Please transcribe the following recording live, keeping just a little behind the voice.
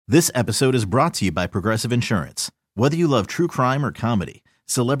This episode is brought to you by Progressive Insurance. Whether you love true crime or comedy,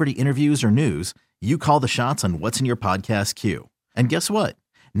 celebrity interviews or news, you call the shots on what's in your podcast queue. And guess what?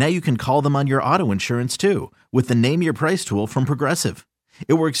 Now you can call them on your auto insurance too with the Name Your Price tool from Progressive.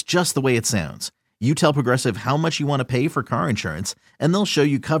 It works just the way it sounds. You tell Progressive how much you want to pay for car insurance, and they'll show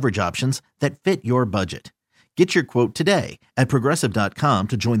you coverage options that fit your budget. Get your quote today at Progressive.com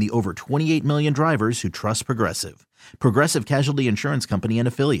to join the over 28 million drivers who trust Progressive. Progressive Casualty Insurance Company and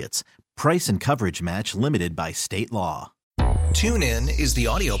Affiliates. Price and coverage match limited by state law. TuneIn is the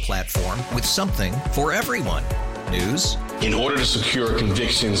audio platform with something for everyone. News. In order to secure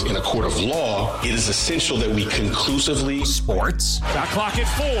convictions in a court of law, it is essential that we conclusively. Sports. Shot clock at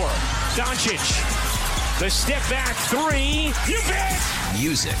 4. Doncic. The step back 3. You bet.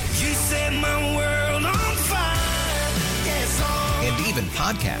 Music. You set my world on fire. Yes, and even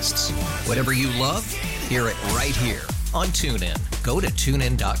podcasts. Whatever you love, hear it right here on TuneIn. Go to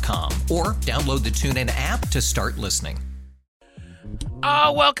TuneIn.com or download the TuneIn app to start listening.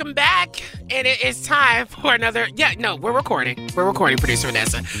 Oh, welcome back. And it is time for another... we're recording. We're recording, Producer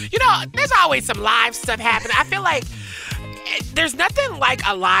Vanessa. You know, there's always some live stuff happening. I feel like there's nothing like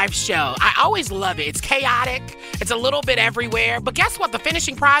a live show. I always love it. It's chaotic. It's a little bit everywhere. But guess what? The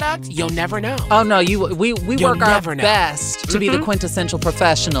finishing product, you'll never know. Oh, no. We work our best to be the quintessential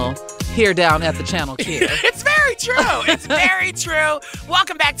professional here down at the Channel Q. It's very true. It's very true.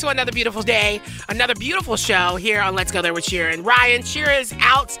 Welcome back to another beautiful day, another beautiful show here on Let's Go There with Shira and Ryan. Shira is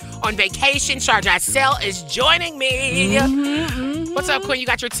out on vacation. Sharjah Sel is joining me. What's up, Queen? You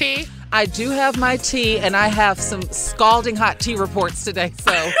got your tea? I do have my tea, and I have some scalding hot tea reports today.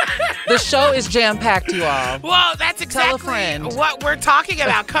 So the show is jam-packed, you all. Well, that's exactly what we're talking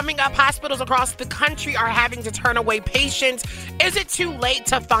about. Coming up, hospitals across the country are having to turn away patients. Is it too late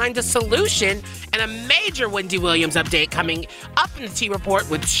to find a solution? And a major Wendy Williams update coming up in the tea report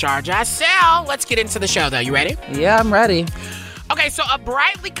with Sharjah Sel. Let's get into the show, though. You ready? Yeah, I'm ready. Okay, so a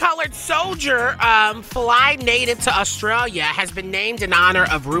brightly colored soldier fly native to Australia has been named in honor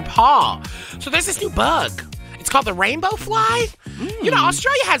of RuPaul. So there's this new bug. It's called the rainbow fly. You know,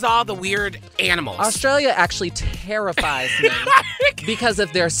 Australia has all the weird animals. Australia actually terrifies me because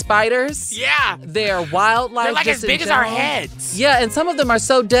of their spiders. Yeah. Their wildlife. They're like as big as our heads. Yeah, and some of them are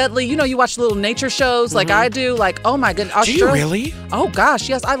so deadly. You know, you watch little nature shows like I do. Like, oh my goodness. Do you really? Oh gosh,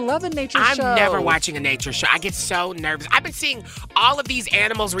 yes. I love a nature show. I'm never watching a nature show. I get so nervous. I've been seeing all of these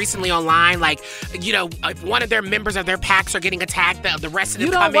animals recently online. Like, you know, if one of their members of their packs are getting attacked, the rest of them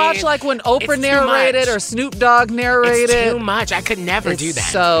come in. You don't watch like when Oprah narrated or Snoop Dogg narrated? It's too much. I could never do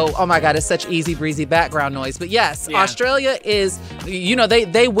that. So, oh my God, it's such easy breezy background noise. But yes, Australia is, you know,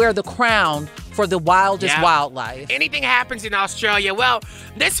 they wear the crown for the wildest wildlife. Anything happens in Australia. Well,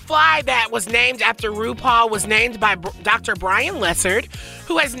 this fly that was named after RuPaul was named by Dr. Brian Lessard,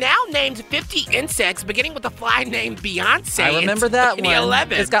 who has now named 50 insects, beginning with a fly named Beyonce. I remember that one.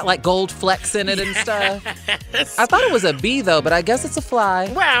 2011. It's got like gold flecks in it and stuff. I thought it was a bee, though, but I guess it's a fly.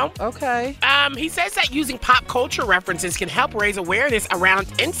 Well, okay. He says that using pop culture references can help raise awareness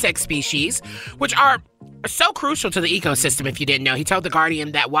around insect species, which are so crucial to the ecosystem, if you didn't know. He told The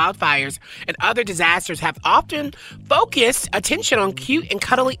Guardian that wildfires and other disasters have often focused attention on cute and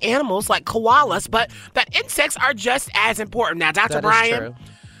cuddly animals like koalas, but that insects are just as important. Now, Dr. Brian,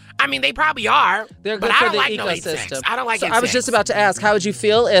 I mean, they probably are. They're good but for I don't the like ecosystem. No insects. I don't like insects. I was just about to ask, how would you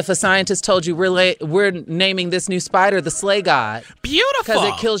feel if a scientist told you we're naming this new spider the Slay God? Beautiful. Because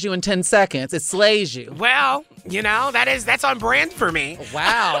it kills you in 10 seconds. It slays you. Well, you know, that's on brand for me.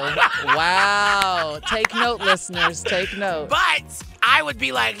 Wow. Wow. Take note, listeners. Take note. But I would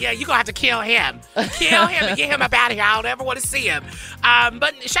be like, yeah, you're going to have to kill him. Kill him and get him up out of here. I don't ever want to see him.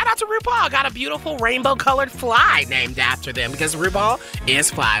 But shout out to RuPaul. Got a beautiful rainbow-colored fly named after them because RuPaul is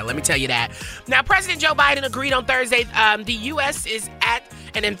fly. Let me tell you that. Now, President Joe Biden agreed on Thursday the U.S. is at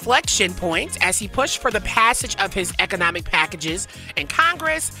an inflection point as he pushed for the passage of his economic packages in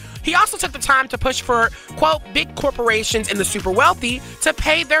Congress. He also took the time to push for, quote, big corporations and the super wealthy to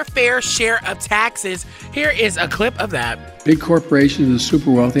pay their fair share of taxes. Here is a clip of that. Big corporations and the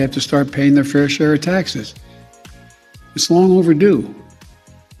super wealthy have to start paying their fair share of taxes. It's long overdue.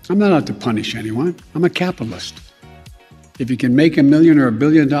 I'm not out to punish anyone. I'm a capitalist. If you can make $1 million or $1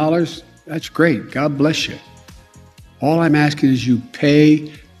 billion, that's great. God bless you. All I'm asking is you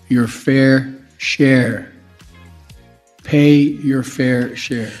pay your fair share. Pay your fair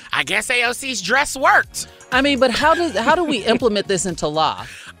share. I guess AOC's dress worked. I mean, but how do we implement this into law?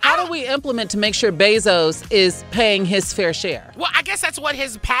 How do we implement to make sure Bezos is paying his fair share? Well, I guess that's what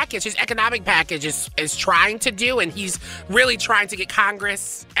his economic package is trying to do, and he's really trying to get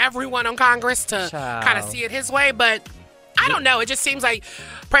everyone on Congress to kind of see it his way, but I don't know. It just seems like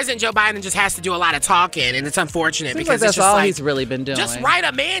President Joe Biden just has to do a lot of talking, and it's unfortunate Seems because like it's that's just all like, he's really been doing. just write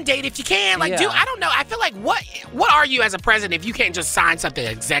a mandate if you can. Like, Yeah. I don't know. I feel like what are you as a president if you can't just sign something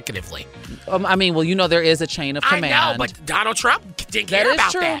executively? I mean, well, there is a chain of command. I know, but Donald Trump didn't care That is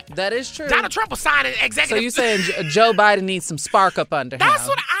about true. that. That is true. Donald Trump was signing So executive. you saying Joe Biden needs some spark up under him? That's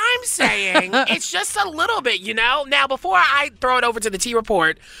what I'm saying. It's just a little bit, Now, before I throw it over to the T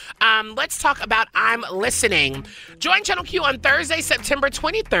Report, let's talk about I'm Listening. Join Channel Q on Thursday, September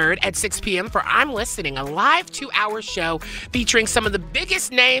 23rd at 6 p.m. for I'm Listening, a live 2-hour show featuring some of the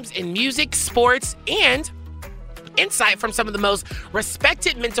biggest names in music, sports, and insight from some of the most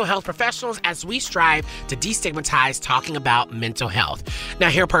respected mental health professionals as we strive to destigmatize talking about mental health. Now,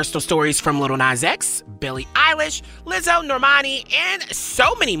 hear personal stories from Lil Nas X, Billie Eilish, Lizzo, Normani, and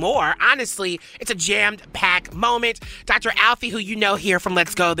so many more. Honestly, it's a jammed-packed moment. Dr. Alfie, who you know here from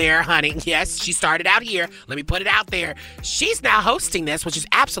Let's Go There, honey, yes, she started out here. Let me put it out there. She's now hosting this, which is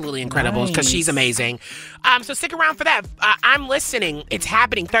absolutely incredible because she's amazing. So stick around for that. I'm Listening. It's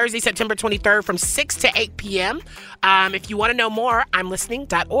happening Thursday, September 23rd from 6 to 8 p.m. If you want to know more,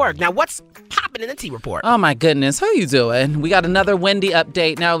 I'mListening.org. Now, what's popping in the T Report? Oh, my goodness. How you doing? We got another Wendy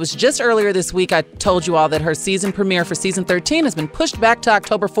update. Now, it was just earlier this week I told you all that her season premiere for season 13 has been pushed back to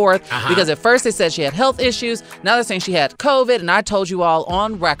October 4th because at first they said she had health issues. Now they're saying she had COVID, and I told you all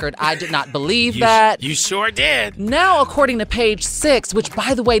on record I did not believe that. You sure did. Now, according to Page Six, which,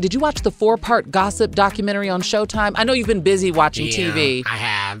 by the way, did you watch the 4-part gossip documentary on Showtime? I know you've been busy watching TV. I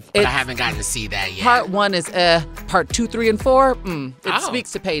have, but I haven't gotten to see that yet. Part 1 is part 2, 3, and 4. It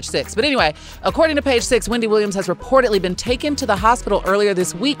speaks to Page Six. But anyway, according to Page Six, Wendy Williams has reportedly been taken to the hospital earlier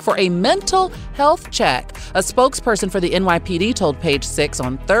this week for a mental health check. A spokesperson for the NYPD told Page Six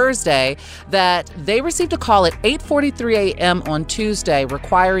on Thursday that they received a call at 8:43 a.m. on Tuesday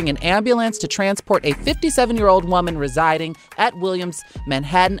requiring an ambulance to transport a 57-year-old woman residing at Williams'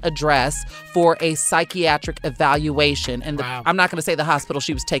 Manhattan address for a psychiatric evaluation. And I'm not going to say the hospital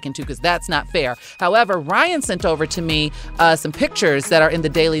she was taken to because that's not fair. However, Ryan sent over to me some pictures that are in the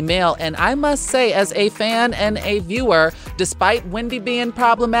Daily Mail, and I must say, as a fan and a viewer, despite Wendy being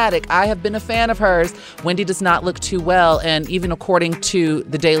problematic, I have been a fan of hers. Wendy does not look too well, and even according to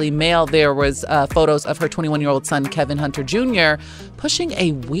the Daily Mail, there was photos of her 21-year-old son, Kevin Hunter Jr., pushing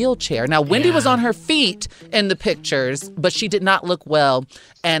a wheelchair. Now, Wendy was on her feet in the pictures, but she did not look well.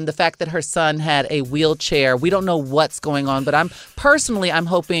 And the fact that her son had a wheelchair, we don't know what's going on. But I'm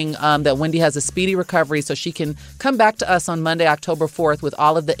hoping that Wendy has a speedy recovery so she can come back to us on Monday, October 4th with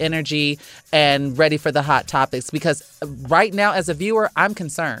all of the energy and ready for the hot topics. Because right now, as a viewer, I'm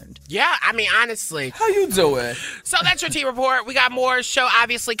concerned. Yeah, I mean, honestly. How you doing? So that's your T Report. We got more show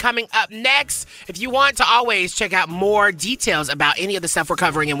obviously coming up next. If you want to always check out more details about any of the stuff we're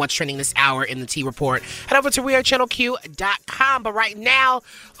covering and what's trending this hour in the T Report, head over to WeAreChannelQ.com. But right now,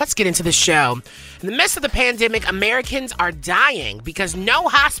 let's get into the show. In the midst of the pandemic, Americans are dying because no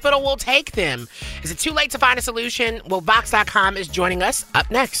hospital will take them. Is it too late to find a solution? Well, Vox.com is joining us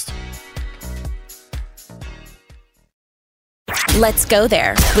up next. Let's go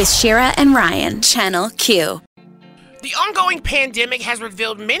there with Shira and Ryan, Channel Q. The ongoing pandemic has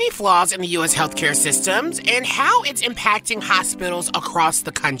revealed many flaws in the U.S. healthcare systems and how it's impacting hospitals across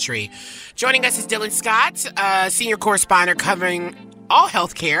the country. Joining us is Dylan Scott, senior correspondent covering all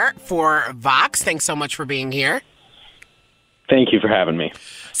healthcare for Vox. Thanks so much for being here. Thank you for having me.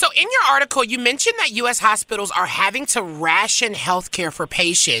 So in your article, you mentioned that U.S. hospitals are having to ration healthcare for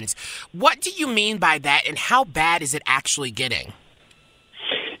patients. What do you mean by that, and how bad is it actually getting?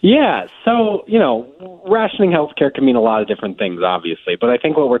 Yeah, so, rationing healthcare can mean a lot of different things, obviously. But I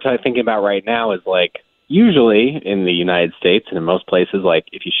think what we're thinking about right now is, usually in the United States and in most places,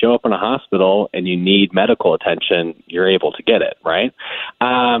 if you show up in a hospital and you need medical attention, you're able to get it, right?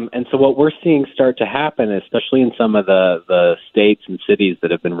 And so what we're seeing start to happen, especially in some of the states and cities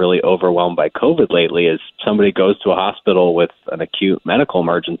that have been really overwhelmed by COVID lately, is somebody goes to a hospital with an acute medical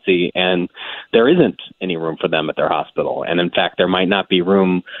emergency and there isn't any room for them at their hospital. And in fact, there might not be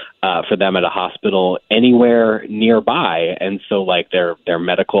room for them at a hospital anywhere nearby. And so their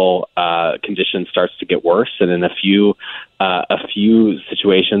medical condition starts to get worse. And in a few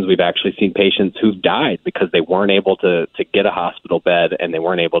situations, we've actually seen patients who've died because they weren't able to get a hospital bed and they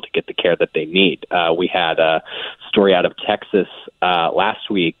weren't able to get the care that they need. We had a story out of Texas last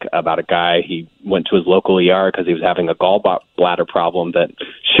week about a guy. He went to his local ER because he was having a gallbladder problem that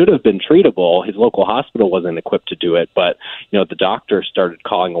should have been treatable. His local hospital wasn't equipped to do it, but the doctor started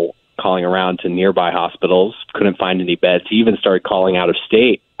calling calling around to nearby hospitals, couldn't find any beds. He even started calling out of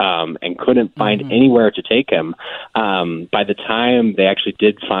state and couldn't find anywhere to take him. By the time they actually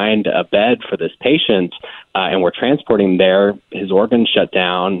did find a bed for this patient and were transporting him there, his organs shut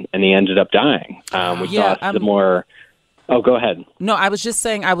down and he ended up dying. We saw a similar... Oh, go ahead. No, I was just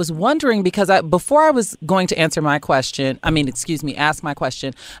saying, I was wondering because before I was going to ask my question,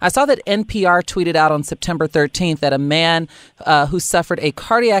 I saw that NPR tweeted out on September 13th that a man who suffered a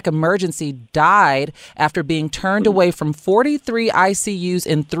cardiac emergency died after being turned away from 43 ICUs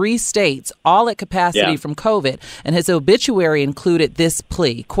in 3 states, all at capacity from COVID. And his obituary included this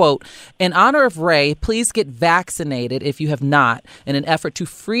plea, quote, "In honor of Ray, please get vaccinated if you have not, in an effort to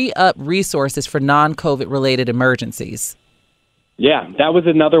free up resources for non-COVID related emergencies." Yeah, that was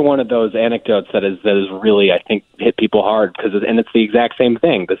another one of those anecdotes that is really, I think, hit people hard and it's the exact same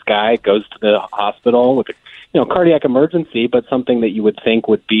thing. This guy goes to the hospital with a cardiac emergency, but something that you would think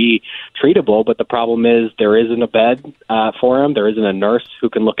would be treatable. But the problem is there isn't a bed for him. There isn't a nurse who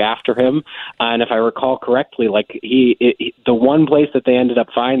can look after him. And if I recall correctly, the one place that they ended up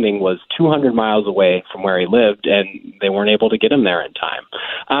finding was 200 miles away from where he lived, and they weren't able to get him there in time.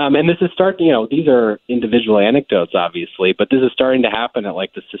 And this is these are individual anecdotes, obviously, but this is starting to happen at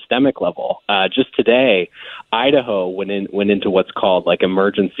the systemic level. Just today, Idaho went into what's called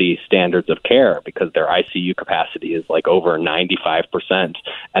emergency standards of care because their ICU capacity is over 95%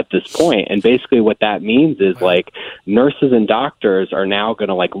 at this point. And basically what that means is nurses and doctors are now going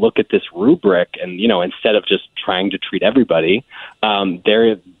to look at this rubric and, instead of just trying to treat everybody,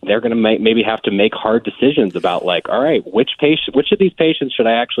 they're going to maybe have to make hard decisions about all right, which of these patients should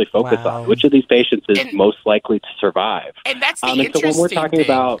I actually focus on? Which of these patients is most likely to survive? And that's the interesting thing. So when we're talking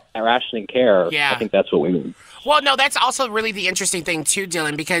about rationing care, I think that's what we mean. Well, no, that's also really the interesting thing too,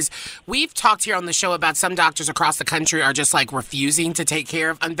 Dylan, because we've talked here on the show about some doctors across the country are just refusing to take care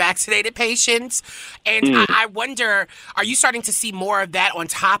of unvaccinated patients. And I wonder, are you starting to see more of that on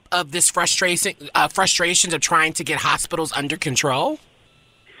top of this frustrations of trying to get hospitals under control?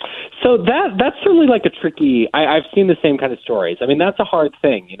 So that's certainly a tricky, I've seen the same kind of stories. I mean, that's a hard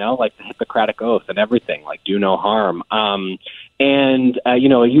thing, the Hippocratic Oath and everything, do no harm.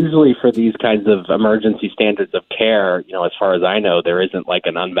 Usually for these kinds of emergency standards of care, as far as I know, there isn't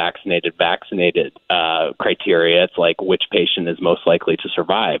an unvaccinated, vaccinated criteria. It's which patient is most likely to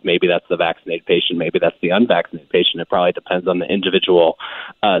survive. Maybe that's the vaccinated patient. Maybe that's the unvaccinated patient. It probably depends on the individual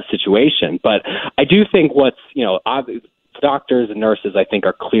situation. But I do think what's, obvious, doctors and nurses, I think,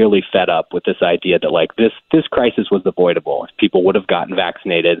 are clearly fed up with this idea that this crisis was avoidable. If people would have gotten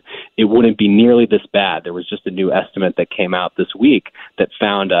vaccinated, it wouldn't be nearly this bad. There was just a new estimate that came out this week that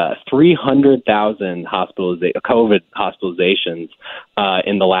found 300,000 COVID hospitalizations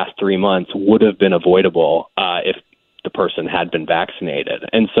in the last 3 months would have been avoidable if the person had been vaccinated.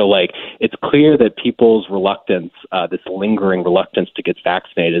 And so it's clear that people's reluctance, this lingering reluctance to get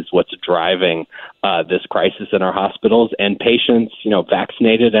vaccinated is what's driving this crisis in our hospitals. And patients,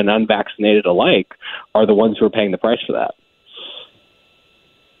 vaccinated and unvaccinated alike, are the ones who are paying the price for that.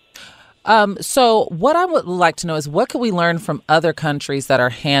 So what I would like to know is what can we learn from other countries that are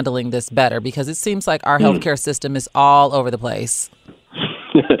handling this better? Because it seems like our healthcare system is all over the place.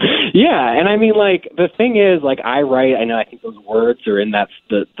 Yeah, and I mean, the thing is, I think those words are in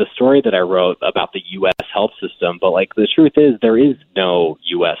the story that I wrote about the U.S. health system, but, the truth is there is no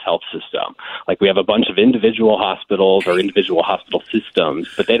U.S. health system. We have a bunch of individual hospitals or individual hospital systems,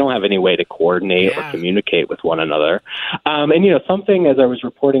 but they don't have any way to coordinate or communicate with one another. And, something, as I was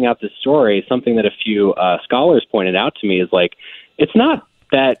reporting out this story, something that a few scholars pointed out to me is, it's not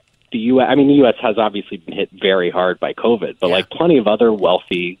that the U.S. has obviously been hit very hard by COVID, but plenty of other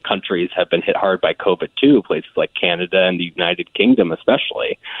wealthy countries have been hit hard by COVID too, places like Canada and the United Kingdom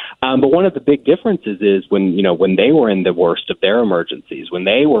especially. But one of the big differences is when they were in the worst of their emergencies, when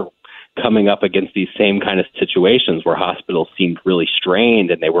they were coming up against these same kind of situations where hospitals seemed really strained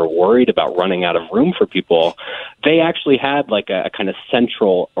and they were worried about running out of room for people, they actually had a kind of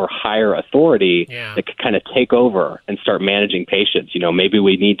central or higher authority that could kind of take over and start managing patients. Maybe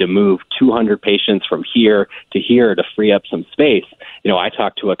we need to move 200 patients from here to free up some space. I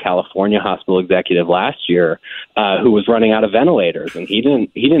talked to a California hospital executive last year who was running out of ventilators, and he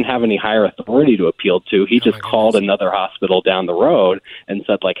didn't have any higher authority to appeal to. He just called another hospital down the road and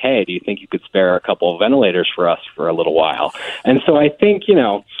said, hey, do you think you could spare a couple of ventilators for us for a little while? And so I think,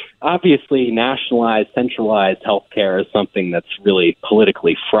 obviously nationalized, centralized healthcare is something that's really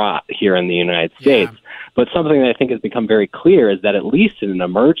politically fraught here in the United States. But something that I think has become very clear is that at least in an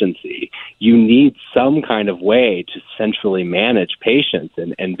emergency, you need some kind of way to centrally manage patients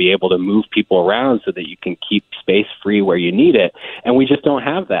and be able to move people around so that you can keep space free where you need it. And we just don't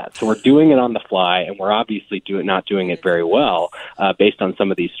have that. So we're doing it on the fly, and we're obviously not doing it very well based on some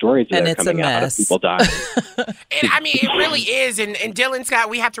of these stories that are coming out of people dying. I mean, it really is. And Dylan Scott,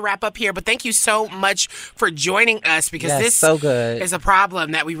 we have to wrap up here, but thank you so much for joining us because this so good. is a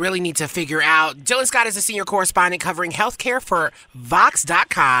problem that we really need to figure out. Dylan Scott is a senior correspondent covering healthcare for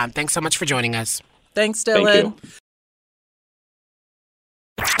Vox.com. Thanks so much for joining us. Thanks, Dylan. Thank you.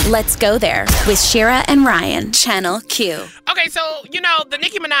 Let's go there with Shira and Ryan, Channel Q. Okay, so, the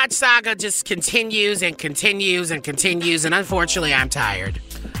Nicki Minaj saga just continues and continues and continues, and unfortunately, I'm tired.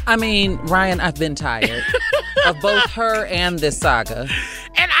 I mean, Ryan, I've been tired of both her and this saga.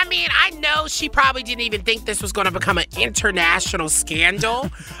 And I mean, I know she probably didn't even think this was going to become an international scandal.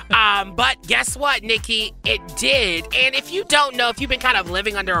 But guess what, Nicki? It did. And if you don't know, if you've been kind of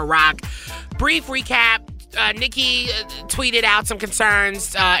living under a rock, brief recap. Nicki tweeted out some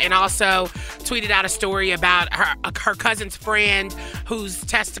concerns and also tweeted out a story about her cousin's friend whose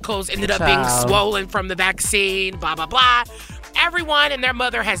testicles ended up being swollen from the vaccine, blah, blah, blah. Everyone and their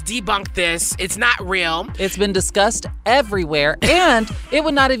mother has debunked this. It's not real. It's been discussed everywhere, and it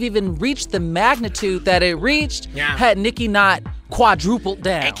would not have even reached the magnitude that it reached had Nicki not quadrupled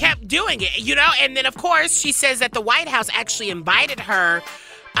down. And kept doing it, And then, of course, she says that the White House actually invited her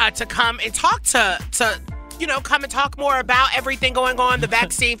to come and talk to come and talk more about everything going on, the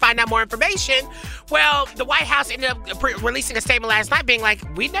vaccine, find out more information. Well, the White House ended up releasing a statement last night being like,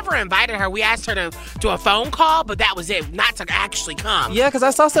 we never invited her. We asked her to do a phone call, but that was it, not to actually come. Yeah, because I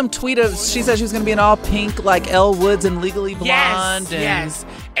saw some tweet she said she was going to be in all pink like Elle Woods and Legally Blonde. Yes.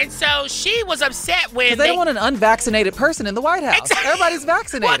 And so she was upset when they don't want an unvaccinated person in the White House. Exactly. Everybody's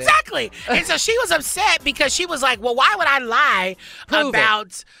vaccinated. Well, exactly. And so she was upset because she was like, well, why would I lie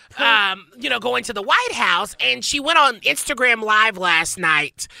about going to the White House? And she went on Instagram Live last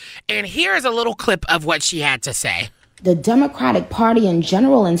night. And here's a little clip of what she had to say. The Democratic Party in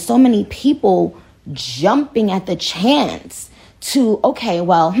general and so many people jumping at the chance to,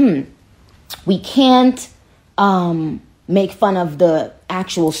 we can't make fun of the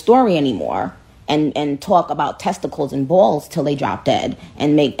actual story anymore and talk about testicles and balls till they drop dead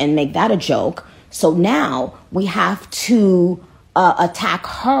and make that a joke. So now we have to attack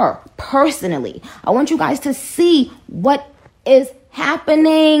her personally. I want you guys to see what is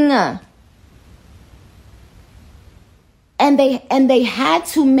happening. And they had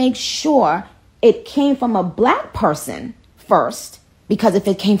to make sure it came from a black person first, because if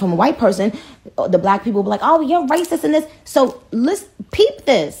it came from a white person, the black people would be like, oh, you're racist in this. So let's peep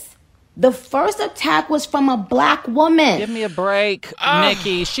this. The first attack was from a black woman. Give me a break,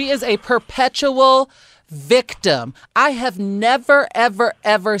 Nicki. She is a perpetual victim. I have never, ever,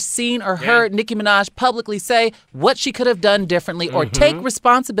 ever seen or heard Nicki Minaj publicly say what she could have done differently or take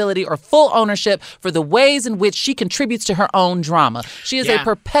responsibility or full ownership for the ways in which she contributes to her own drama. She is a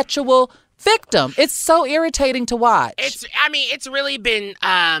perpetual victim. It's so irritating to watch. It's really been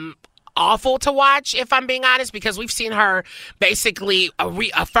awful to watch, if I'm being honest, because we've seen her basically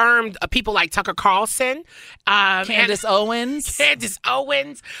reaffirmed people like Tucker Carlson, Candace Owens.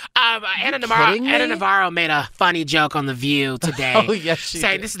 Anna Navarro made a funny joke on The View today. Oh, yes, she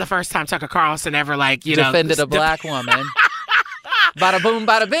saying did. This is the first time Tucker Carlson ever defended a black woman. Bada boom,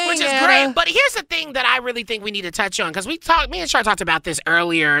 bada bing. Which is great. But here's the thing that I really think we need to touch on, because me and Char talked about this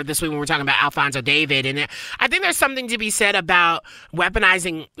earlier this week when we were talking about Alphonso David. And I think there's something to be said about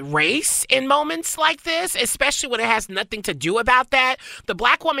weaponizing race in moments like this, especially when it has nothing to do about that. The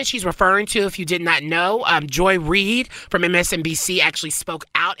black woman she's referring to, if you did not know, Joy Reid from MSNBC actually spoke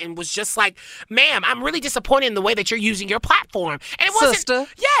out and was just like, ma'am, I'm really disappointed in the way that you're using your platform. And it wasn't, sister.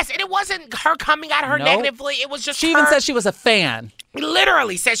 Yes, and it wasn't her coming at her negatively. It was just she even said she was a fan.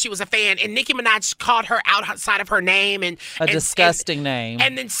 Literally said she was a fan, and Nicki Minaj called her outside of her name and disgusting name,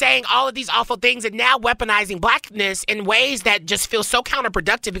 and then saying all of these awful things, and now weaponizing blackness in ways that just feel so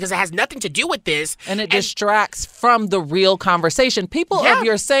counterproductive because it has nothing to do with this, and it distracts from the real conversation. People of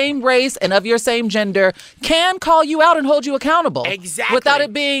your same race and of your same gender can call you out and hold you accountable, exactly, without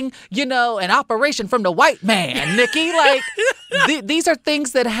it being an operation from the white man, Nicki. Like these are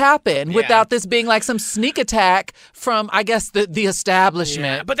things that happen without this being like some sneak attack from, I guess, the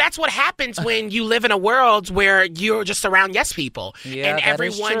establishment. Yeah, but that's what happens when you live in a world where you're just around yes people. Yeah, and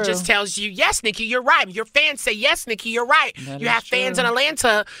everyone just tells you, yes, Nikki, you're right. Your fans say, yes, Nikki, you're right. You have fans in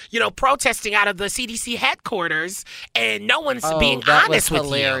Atlanta, protesting out of the CDC headquarters, and no one's being honest with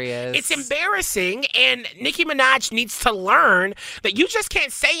hilarious. you. It's embarrassing, and Nicki Minaj needs to learn that you just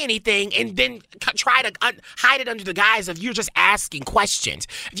can't say anything and then try to hide it under the guise of you're just asking questions.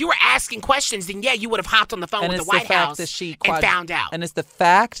 If you were asking questions, then you would have hopped on the phone with the White House and found out. And it's the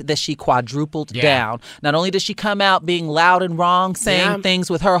fact that she quadrupled down. Not only did she come out being loud and wrong, saying things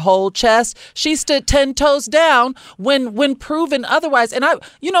with her whole chest, she stood 10 toes down when proven otherwise. And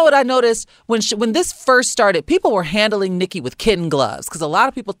you know what I noticed when this first started, people were handling Nicki with kitten gloves because a lot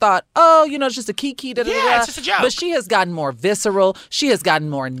of people thought, it's just a kiki. It's just a joke. But she has gotten more visceral. She has gotten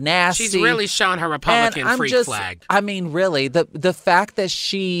more nasty. She's really shown her Republican freak flag. I mean, really, the fact that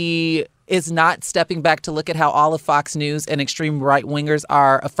she is not stepping back to look at how all of Fox News and extreme right-wingers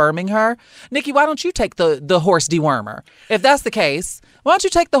are affirming her. Nikki, why don't you take the horse dewormer? If that's the case, why don't you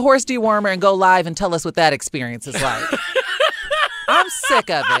take the horse dewormer and go live and tell us what that experience is like? I'm sick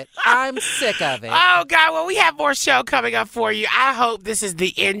of it. Oh, God. Well, we have more show coming up for you. I hope this is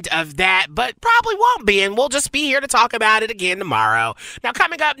the end of that, but probably won't be, and we'll just be here to talk about it again tomorrow. Now,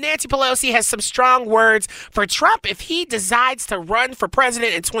 coming up, Nancy Pelosi has some strong words for Trump if he decides to run for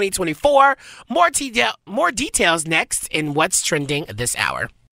president in 2024. More details next in What's Trending this hour.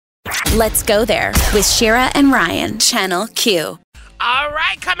 Let's go there with Shira and Ryan, Channel Q. All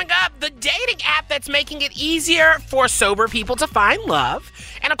right, coming up, the dating app that's making it easier for sober people to find love.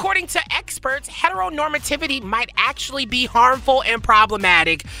 And according to experts, heteronormativity might actually be harmful and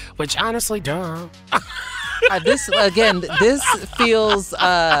problematic, which honestly, duh. This feels...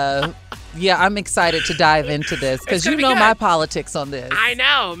 I'm excited to dive into this because you know my politics on this. I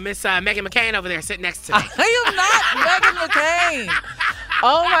know. Miss Meghan McCain over there sitting next to me. I am not Meghan McCain.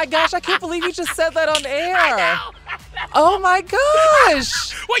 Oh, my gosh. I can't believe you just said that on air. I know. Oh, my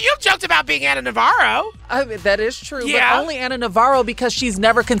gosh. Well, you've joked about being Anna Navarro. I mean, that is true. Yeah. But only Anna Navarro because she's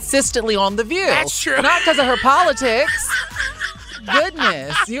never consistently on The View. That's true. Not because of her politics.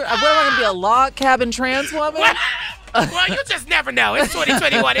 Goodness. What am I going to be, a log cabin trans woman? Well, you just never know. It's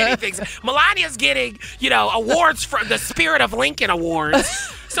 2021. Anything's. Melania's getting, awards from the Spirit of Lincoln Awards.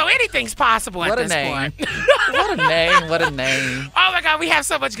 So anything's possible at this point. What a name. Oh, my God. We have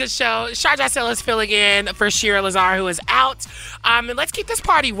so much good show. Shar Jossell is filling in for Shira Lazar, who is out. And let's keep this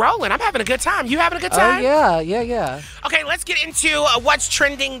party rolling. I'm having a good time. You having a good time? Oh, yeah. Okay, let's get into what's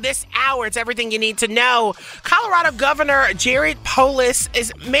trending this hour. It's everything you need to know. Colorado Governor Jared Polis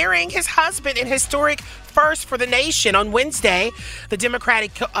is marrying his husband in historic first for the nation. On Wednesday, the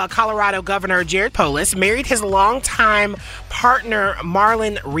Democratic Colorado Governor Jared Polis married his longtime partner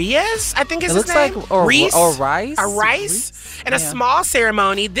Marlon Reyes, I think is his name. Rice. In a small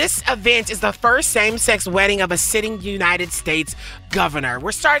ceremony. This event is the first same-sex wedding of a sitting United States governor.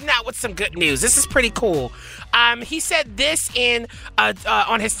 We're starting out with some good news. This is pretty cool. He said this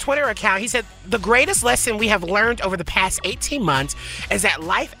on his Twitter account. He said, the greatest lesson we have learned over the past 18 months is that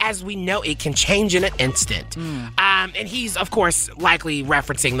life as we know it can change in an instant. And he's, of course, likely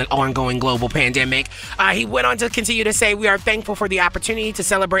referencing the ongoing global pandemic. He went on to continue to say, we are thankful for the opportunity to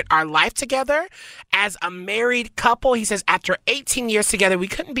celebrate our life together as a married couple. He says, after 18 years together, we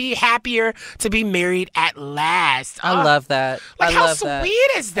couldn't be happier to be married at last. I love that. How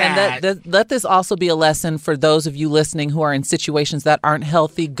sweet is that? And let this also be a lesson for those of you listening who are in situations that aren't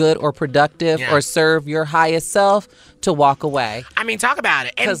healthy, good, or productive, or serve your highest self, to walk away. I mean, talk about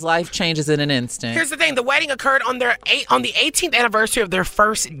it. Because life changes in an instant. Here's the thing. The wedding occurred on the 18th anniversary of their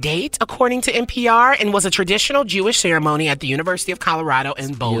first date, according to NPR, and was a traditional Jewish ceremony at the University of Colorado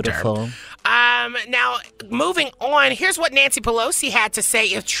in Boulder. Beautiful. Now, moving on, here's what Nancy Pelosi had to say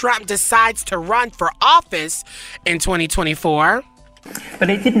if Trump decides to run for office in 2024. But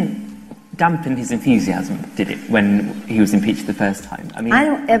it didn't dampen his enthusiasm, did it, when he was impeached the first time? I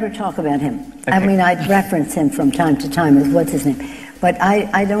don't ever talk about him. Okay. I mean, I'd reference him from time to time as what's his name. But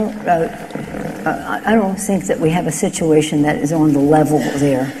I don't think that we have a situation that is on the level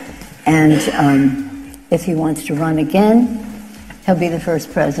there. And if he wants to run again, he'll be the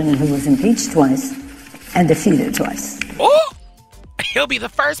first president who was impeached twice and defeated twice. Oh! He'll be the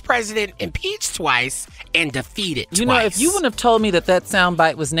first president impeached twice and defeated twice. You know, if you wouldn't have told me that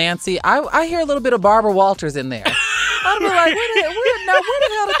soundbite was Nancy, I hear a little bit of Barbara Walters in there. I'd be like, where the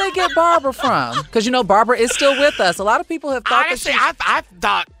hell did they get Barbara from? Because, Barbara is still with us. A lot of people have thought Honestly, I've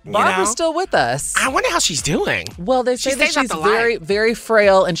thought Barbara's still with us. I wonder how she's doing. Well, they say that stays out she's the very, light. very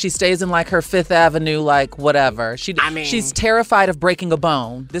frail, and she stays in like her Fifth Avenue, like whatever. She's terrified of breaking a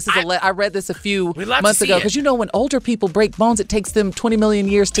bone. This is I read this a few months ago because when older people break bones, it takes them 20 million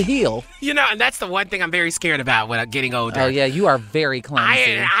years to heal. And that's the one thing I'm very scared about when I'm getting older. Oh yeah, you are very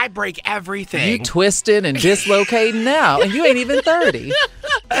clumsy. I break everything. You twisting and dislocating now, and you ain't even 30.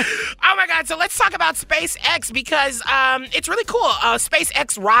 Oh my God! So let's talk about SpaceX because it's really cool.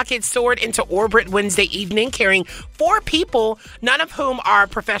 SpaceX rocket soared into orbit Wednesday evening, carrying 4 people, none of whom are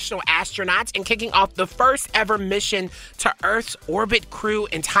professional astronauts, and kicking off the first ever mission to Earth's orbit crew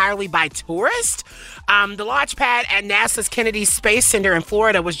entirely by tourists. The launch pad at NASA's Kennedy Space Center in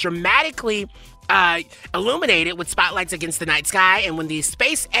Florida was dramatically illuminated with spotlights against the night sky, and when the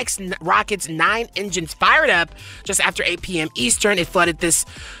SpaceX rocket's 9 engines fired up just after 8 p.m. Eastern, it flooded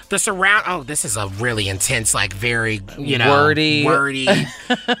the surround. Oh, this is a really intense, like very, wordy.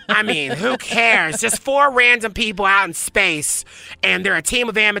 I mean, who cares? Just 4 random people out in space, and they're a team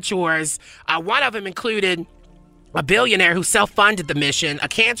of amateurs. One of them included a billionaire who self-funded the mission, a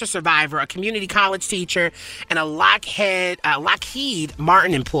cancer survivor, a community college teacher, and a Lockheed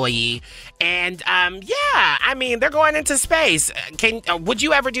Martin employee. And they're going into space. Would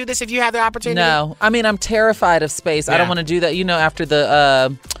you ever do this if you had the opportunity? No, I'm terrified of space. Yeah. I don't want to do that. After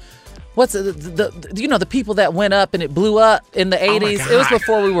the the people that went up and it blew up in the 80s. It was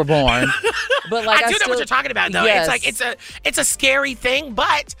before we were born. But I do know what you're talking about, though. Yes. It's like it's a scary thing,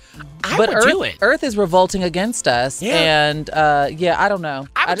 but I would do it. Earth is revolting against us, and I don't know.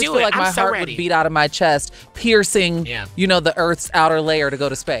 I just feel like my heart would beat out of my chest, piercing, the Earth's outer layer to go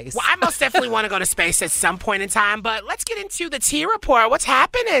to space. Well, I most definitely want to go to space at some point in time, but let's get into the T Report. What's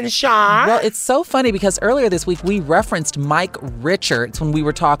happening, Sean? Well, it's so funny because earlier this week we referenced Mike Richards when we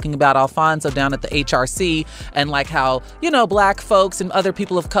were talking about Alfonso down at the HRC and like how, black folks and other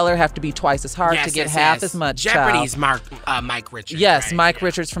people of color have to be twice as hard to get half as much. Jeopardy's Mike Richards. Yes, right? Mike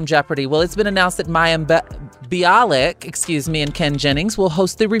Richards from Jeopardy. Well, it's been announced that Mayim Bialik, and Ken Jennings will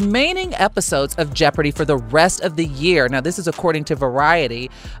host the remaining episodes of Jeopardy for the rest of the year. Now, this is according to Variety.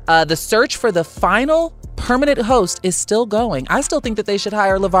 The search for the final permanent host is still going. I still think that they should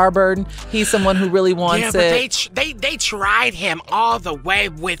hire LeVar Burton. He's someone who really wants it. But they tried him all the way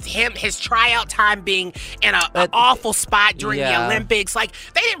with his tryout time being in an awful spot during the Olympics. Like,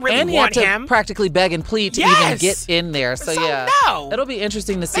 they didn't really want him. He had to practically beg and plead to even get in there. So it'll be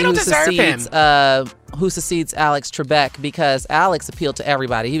interesting to see who succeeds Alex Trebek, because Alex appealed to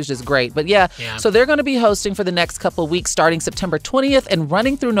everybody. He was just great. But so they're going to be hosting for the next couple of weeks starting September 20th and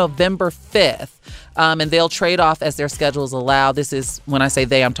running through November 5th. And they'll trade off as their schedules allow. This is, when I say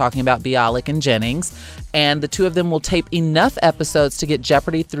they, I'm talking about Bialik and Jennings. And the two of them will tape enough episodes to get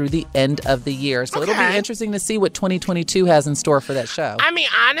Jeopardy through the end of the year. So it'll be interesting to see what 2022 has in store for that show. I mean,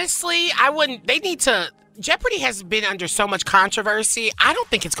 honestly, they need to... Jeopardy has been under so much controversy. I don't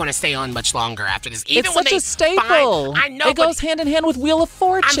think it's going to stay on much longer after this. Even it's when such a staple. I know it goes hand in hand with Wheel of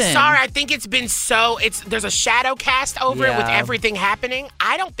Fortune. I'm sorry. I think it's been there's a shadow cast over it with everything happening.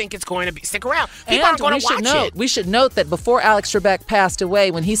 I don't think it's going to stick around. People aren't going to watch it. We should note that before Alex Trebek passed away,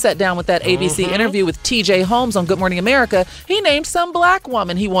 when he sat down with that ABC interview with TJ Holmes on Good Morning America, he named some black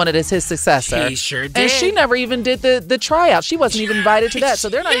woman he wanted as his successor. He sure did. And she never even did the tryout. She wasn't even invited to that. So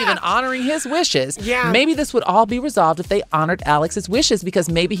they're not even honoring his wishes. Yeah. Maybe this would all be resolved if they honored Alex's wishes, because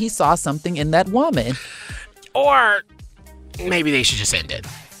maybe he saw something in that woman. Or maybe they should just end it.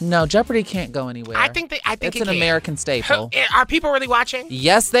 No, Jeopardy can't go anywhere. I think it's an American staple. Are people really watching?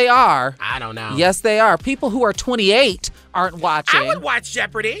 Yes, they are. I don't know. Yes, they are. People who are 28 aren't watching. I would watch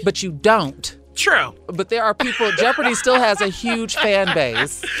Jeopardy. But you don't. True. But there are people, Jeopardy still has a huge fan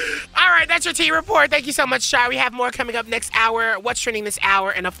base. All right, that's your T Report. Thank you so much, Shai. We have more coming up next hour. What's trending this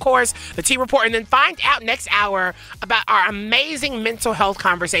hour? And of course, the T Report. And then find out next hour about our amazing mental health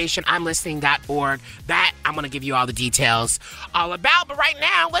conversation, imlistening.org. That I'm going to give you all the details all about. But right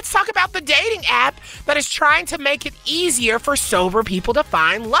now, let's talk about the dating app that is trying to make it easier for sober people to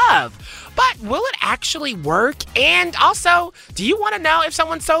find love. But will it actually work? And also, do you want to know if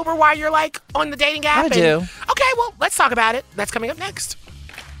someone's sober while you're on the dating app? I do. Okay, well, let's talk about it. That's coming up next.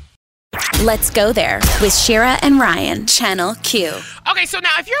 Let's go there with Shira and Ryan, Channel Q. Okay, so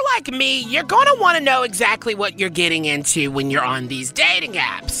now if you're like me, you're going to want to know exactly what you're getting into when you're on these dating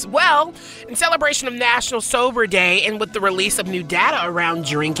apps. Well, in celebration of National Sober Day and with the release of new data around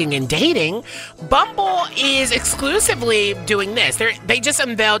drinking and dating, Bumble is exclusively doing this. They just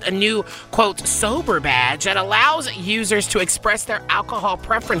unveiled a new, quote, sober badge that allows users to express their alcohol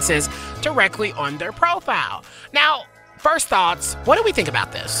preferences directly on their profile. Now, first thoughts, what do we think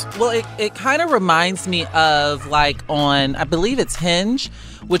about this? Well, it kind of reminds me of like on, I believe it's Hinge,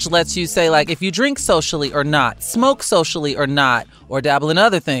 which lets you say like if you drink socially or not, smoke socially or not, or dabble in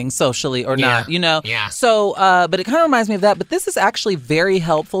other things socially or not, you know? Yeah. So, but it kind of reminds me of that. But this is actually very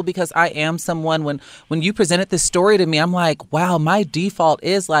helpful because I am someone, when you presented this story to me, I'm like, wow, my default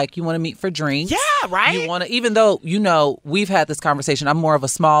is like, you want to meet for drinks. Yeah, right? You want to, even though, you know, we've had this conversation, I'm more of a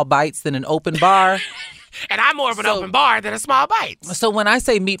small bites than an open bar. And I'm more of an open bar than a small bite. So when I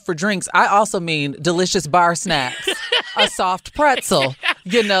say meet for drinks, I also mean delicious bar snacks, a soft pretzel,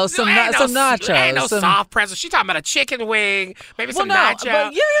 you know, some nachos. Ain't no soft pretzel. She talking about a chicken wing, maybe some nachos.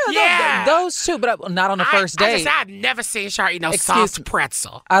 But yeah. Those two, but not on the first date. I've never seen Shar eat no soft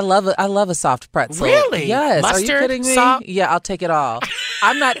pretzel. I love a soft pretzel. Really? Yes. Mustard, are you kidding me? salt? Yeah, I'll take it all.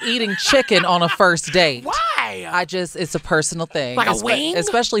 I'm not eating chicken on a first date. Why? It's a personal thing. Like a wing?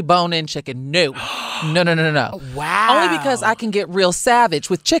 Especially bone-in chicken. No. No. Wow. Only because I can get real savage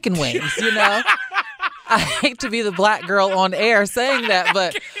with chicken wings, you know? I hate to be the black girl on air saying that,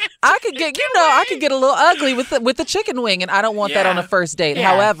 but I could get, I could get a little ugly with the chicken wing, and I don't want that on a first date.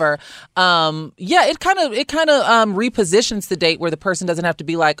 Yeah. However, it kind of repositions the date where the person doesn't have to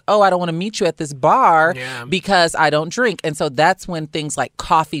be like, oh, I don't want to meet you at this bar because I don't drink. And so that's when things like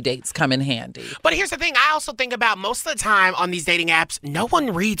coffee dates come in handy. But here's the thing. I also think about most of the time on these dating apps, no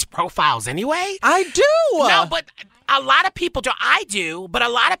one reads profiles anyway. I do. No, but a lot of people do. I do, but a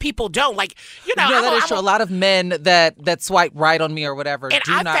lot of people don't. Like, that is true. A lot of men that swipe right on me or whatever and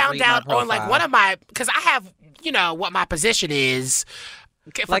do I not found read out my on like one of my, because I have, what my position is.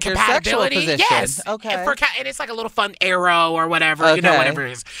 For like your sexual compatibility, position. yes. Okay. And it's like a little fun arrow or whatever, whatever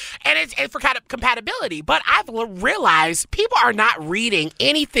it is. And it's for kind of compatibility. But I've realized people are not reading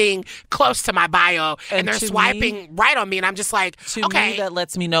anything close to my bio, and they're swiping right on me, and I'm just like, okay. Me, that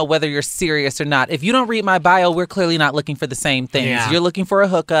lets me know whether you're serious or not. If you don't read my bio, we're clearly not looking for the same things. Yeah. You're looking for a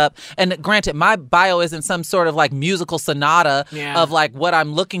hookup. And granted, my bio isn't some sort of like musical sonata of like what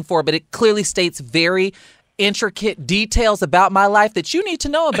I'm looking for, but it clearly states very intricate details about my life that you need to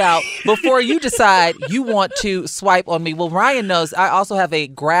know about before you decide you want to swipe on me. Well, Ryan knows I also have a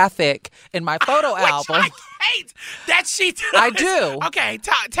graphic in my photo album. I hate that she does. I do. Okay,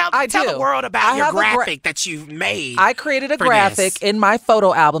 tell the world about your graphic that you've made. I created a graphic in my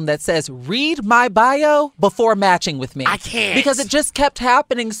photo album that says, read my bio before matching with me. I can't. Because it just kept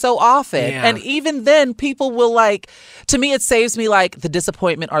happening so often. Yeah. And even then, people will to me, it saves me the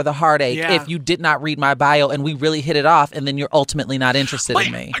disappointment or the heartache if you did not read my bio and we really hit it off and then you're ultimately not interested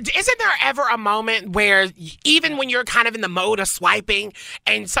in me. Isn't there ever a moment where even when you're kind of in the mode of swiping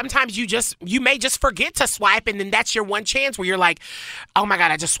and sometimes you may just forget to swipe, and then that's your one chance where you're like, oh my God,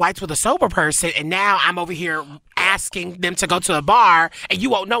 I just swiped with a sober person and now I'm over here asking them to go to a bar and you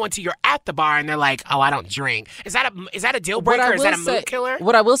won't know until you're at the bar and they're like, oh, I don't drink. Is that a deal breaker? Is that a mood killer?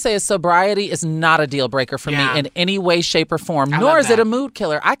 What I will say is sobriety is not a deal breaker for me in any way, shape, or form, nor is it a mood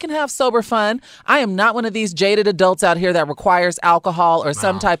killer. I can have sober fun. I am not one of these jaded adults out here that requires alcohol or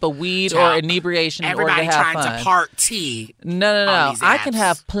some type of weed or inebriation in order to have fun. Everybody trying to party. No. I can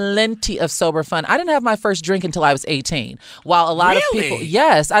have plenty of sober fun. I didn't have my first drink until I was 18. While a lot of people,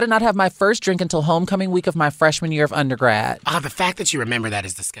 yes, I did not have my first drink until homecoming week of my freshman year of undergrad. Oh, the fact that you remember that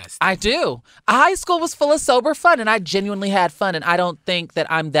is disgusting. I do. High school was full of sober fun, and I genuinely had fun, and I don't think that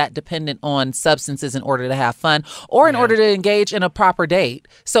I'm that dependent on substances in order to have fun or in order to engage in a proper date.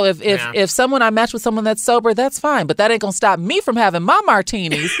 So if I match with someone that's sober, that's fine, but that ain't gonna stop me from having my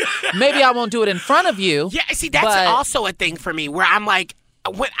martinis. Maybe I won't do it in front of you. Yeah, see, that's also a thing for me where I'm like,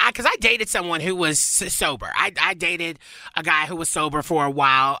 because I dated someone who was sober. I dated a guy who was sober for a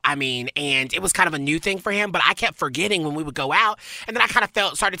while. and it was kind of a new thing for him, but I kept forgetting when we would go out. And then I kind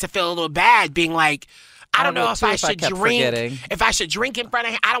of started to feel a little bad being like, I don't know if I should drink. If I should drink in front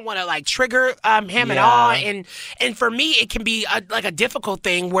of him, I don't want to trigger him at all. And for me, it can be a difficult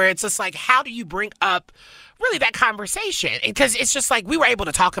thing where it's just like, how do you bring up really that conversation? Because it's just like we were able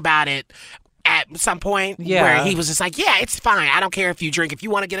to talk about it at some point where he was just like, yeah, it's fine. I don't care if you drink. If you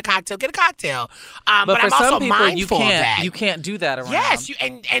want to get a cocktail, get a cocktail. But for I'm some also people, mindful of that. You can't do that around. Yes,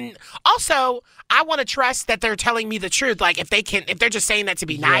 and also I want to trust that they're telling me the truth. Like if they're just saying that to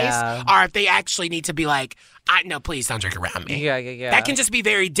be nice, or if they actually need to be like, no, please don't drink around me. Yeah. That can just be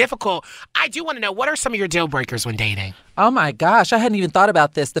very difficult. I do want to know, what are some of your deal breakers when dating? Oh my gosh, I hadn't even thought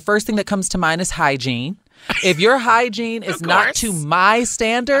about this. The first thing that comes to mind is hygiene. If your hygiene is not to my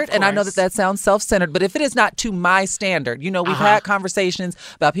standard, and I know that sounds self-centered, but if it is not to my standard, we've had conversations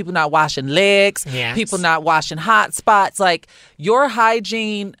about people not washing legs, people not washing hot spots. Like your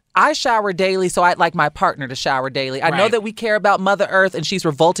hygiene, I shower daily, so I'd like my partner to shower daily. I know that we care about Mother Earth and she's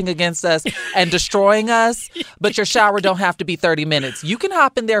revolting against us and destroying us, but your shower don't have to be 30 minutes. You can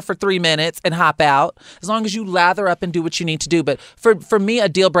hop in there for 3 minutes and hop out as long as you lather up and do what you need to do. But for me, a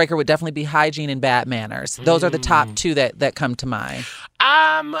deal breaker would definitely be hygiene and bad manners. Those are the top two that come to mind.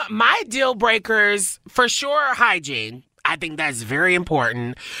 My deal breakers, for sure, hygiene. I think that's very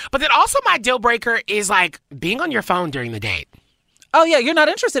important. But then also my deal breaker is like being on your phone during the date. Oh, yeah, you're not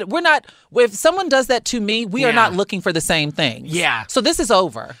interested. We're not, if someone does that to me, we are not looking for the same thing. Yeah. So this is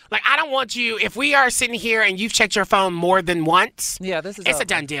over. Like, I don't want you, if we are sitting here and you've checked your phone more than once, this is it's over. a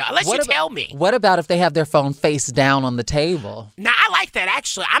done deal. Unless you tell me. What about if they have their phone face down on the table? Now, I like that,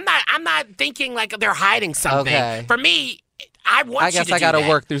 actually. I'm not thinking like they're hiding something. Okay. For me, I guess I got to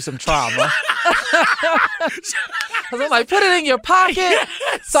work through some trauma. I'm like, put it in your pocket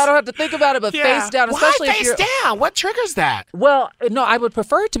so I don't have to think about it, but face down. Especially Why if you're face down? What triggers that? Well, no, I would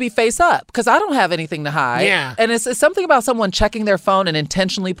prefer it to be face up because I don't have anything to hide. Yeah. And it's something about someone checking their phone and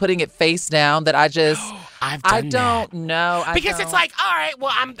intentionally putting it face down that I just... I don't know. Because it's like, all right,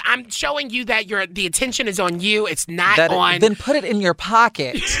 well, I'm showing you that the attention is on you. It's not on... Then put it in your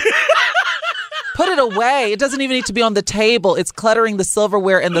pocket. Put it away. It doesn't even need to be on the table. It's cluttering the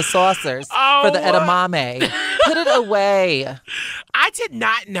silverware and the saucers for the edamame. Put it away. I did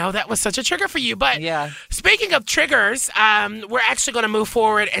not know that was such a trigger for you. But speaking of triggers, we're actually going to move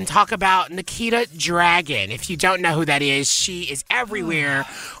forward and talk about Nikita Dragun. If you don't know who that is, she is everywhere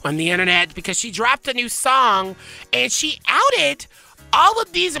on the internet because she dropped a new song and she outed all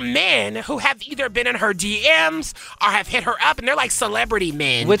of these men who have either been in her DMs or have hit her up, and they're like celebrity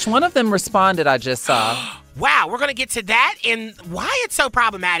men. Which one of them responded, I just saw. Wow, we're going to get to that and why it's so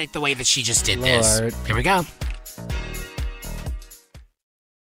problematic the way that she just did this. Here we go.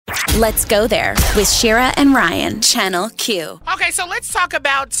 Let's go there with Shira and Ryan, Channel Q. Okay, so let's talk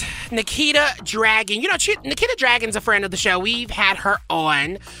about Nikita Dragun. You know, Nikita Dragun's a friend of the show. We've had her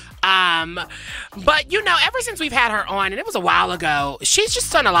on. But, you know, ever since we've had her on, and it was a while ago, she's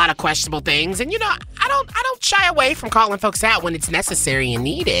just done a lot of questionable things. And, you know, I don't shy away from calling folks out when it's necessary and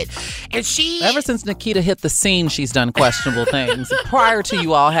needed. And ever since Nikita hit the scene, she's done questionable things prior to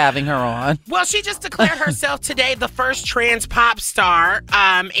you all having her on. Well, she just declared herself today the first trans pop star.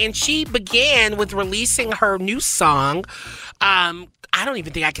 And she began with releasing her new song. I don't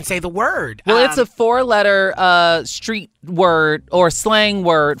even think I can say the word. Well, it's a 4-letter street word or slang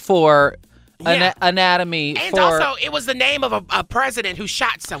word for anatomy. And also, it was the name of a president who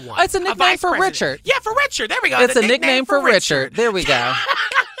shot someone. It's a nickname for Richard. Yeah, for Richard. There we go. It's a nickname for Richard. There we go.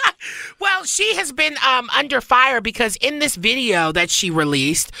 Well, she has been under fire because in this video that she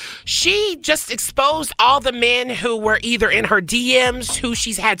released, she just exposed all the men who were either in her DMs, who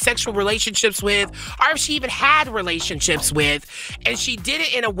she's had sexual relationships with, or if she even had relationships with. And she did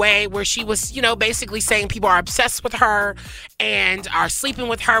it in a way where she was, you know, basically saying people are obsessed with her and are sleeping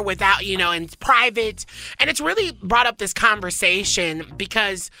with her without, you know, in private. And it's really brought up this conversation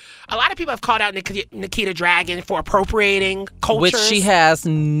because a lot of people have called out Nikita Dragun for appropriating cultures. Which she has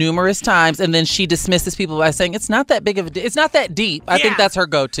numerous times, and then she dismisses people by saying it's not that big of a it's not that deep. I think that's her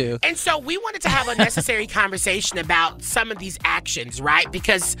go-to. And so we wanted to have a necessary conversation about some of these actions, right?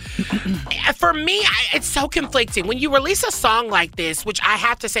 Because for me, it's so conflicting. When you release a song like this, which I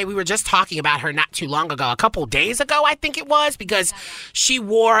have to say we were just talking about her not too long ago, a couple days ago, I think it was, because she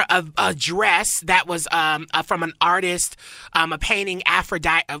wore a dress that was from an artist, a painting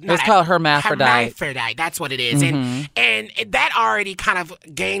Aphrodite. It's called Hermaphrodite. Hermaphrodite, that's what it is. Mm-hmm. And that already kind of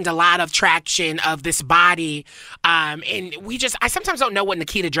gained a lot of traction of this body. And I sometimes don't know what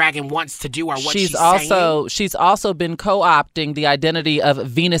Nikita Dragun wants to do or what she's saying. She's also been co-opting the identity of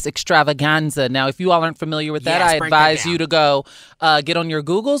Venus Extravaganza. Now, if you all aren't familiar with that, I advise you to go get on your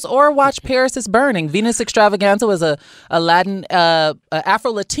Googles or watch Paris is Burning. Venus Extravaganza was a Latin,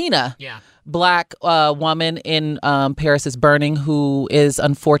 Afro-Latina Black woman in Paris is Burning who is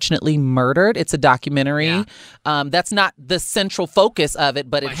unfortunately murdered. It's a documentary. That's not the central focus of it,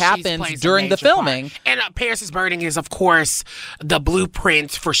 but it happens during the filming. Part. And Paris is Burning is, of course, the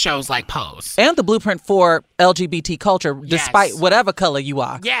blueprint for shows like Pose. And the blueprint for LGBT culture, despite whatever color you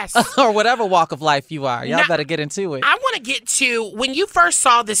are. Yes. Or whatever walk of life you are. Y'all better get into it. I want to get to, when you first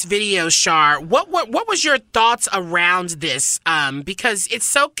saw this video, Shar, what was your thoughts around this? Because it's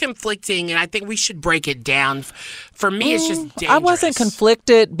so conflicting and I think we should break it down. For me, it's just dangerous. I wasn't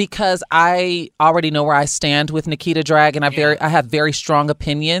conflicted because I already know where I stand with Nikita Dragun. I have very strong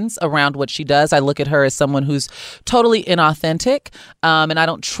opinions around what she does. I look at her as someone who's totally inauthentic, and I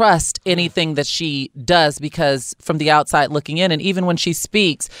don't trust anything that she does because from the outside looking in, and even when she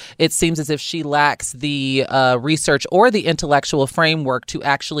speaks, it seems as if she lacks the research or the intellectual framework to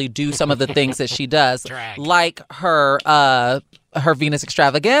actually do some of the things that she does, like her Venus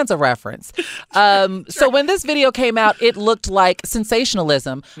Extravaganza reference. So when this video came out, it looked like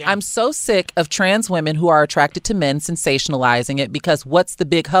sensationalism. Yeah. I'm so sick of trans women who are attracted to men sensationalizing it because what's the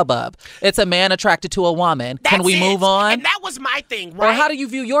big hubbub? It's a man attracted to a woman. Can we move on? And that was my thing, right? Or how do you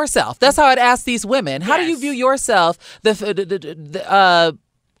view yourself? That's how I'd ask these women. How do you view yourself?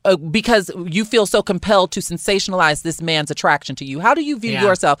 Because you feel so compelled to sensationalize this man's attraction to you. How do you view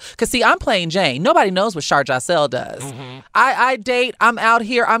yourself? Because, see, I'm plain Jane. Nobody knows what Shar Jossell does. Mm-hmm. I date. I'm out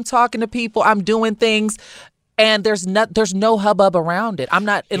here. I'm talking to people. I'm doing things. And there's no hubbub around it. I'm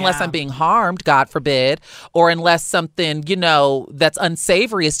not, unless I'm being harmed, God forbid, or unless something, that's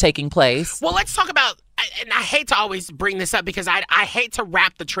unsavory is taking place. Well, let's talk about, and I hate to always bring this up because I hate to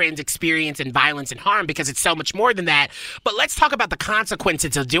wrap the trans experience in violence and harm because it's so much more than that. But let's talk about the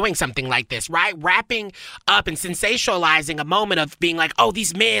consequences of doing something like this, right? Wrapping up and sensationalizing a moment of being like, oh,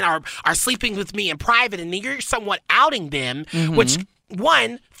 these men are sleeping with me in private, and then you're somewhat outing them, which,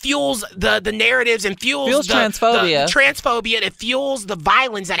 one, fuels the narratives and fuels transphobia. The transphobia. It fuels the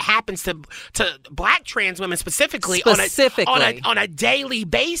violence that happens to black trans women specifically. On a daily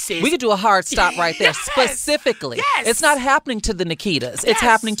basis. We could do a hard stop right there. Specifically. Yes. It's not happening to the Nikitas. It's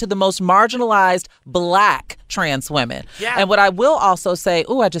happening to the most marginalized black trans women. Yeah. And what I will also say,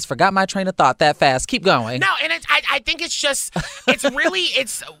 I just forgot my train of thought that fast. Keep going. No, and I think it's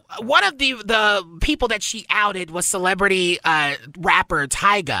one of the people that she outed was celebrity rapper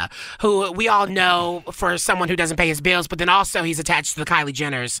Tyga, who we all know for someone who doesn't pay his bills, but then also he's attached to the Kylie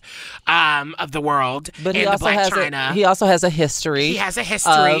Jenners of the world. But he also has a history. He has a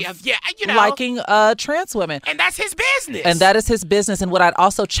history of liking trans women. And that's his business. And that is his business. And what I'd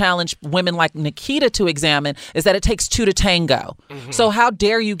also challenge women like Nikita to examine is that it takes two to tango. Mm-hmm. So how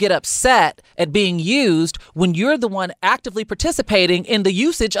dare you get upset at being used when you're the one actively participating in the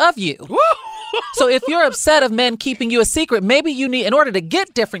usage of you? So if you're upset of men keeping you a secret, maybe you need, in order to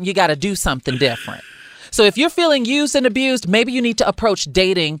get different, you got to do something different. So if you're feeling used and abused, maybe you need to approach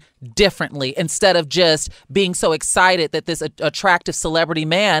dating differently instead of just being so excited that this attractive celebrity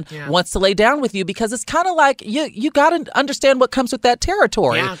man wants to lay down with you, because it's kind of like you got to understand what comes with that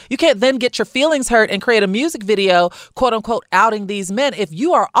territory. Yeah. You can't then get your feelings hurt and create a music video, quote unquote, outing these men if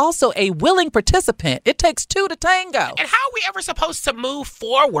you are also a willing participant. It takes two to tango. And how are we ever supposed to move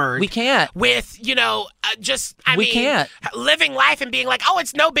forward? We can't. With, can't. Living life and being like, oh,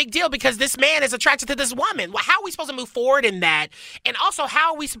 it's no big deal because this man is attracted to this woman. Well, how are we supposed to move forward in that? And also,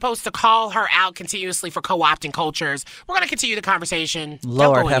 how are we supposed to call her out continuously for co-opting cultures? We're going to continue the conversation.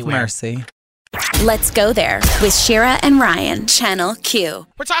 Lord have mercy. Let's go there with Shira and Ryan, Channel Q.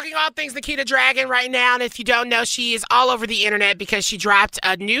 We're talking all things Nikita Dragun right now, and if you don't know, she is all over the internet because she dropped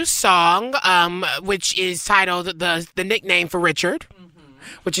a new song, which is titled the Nickname for Richard.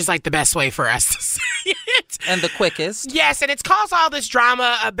 Which is like the best way for us to say it. And the quickest. Yes, and it's caused all this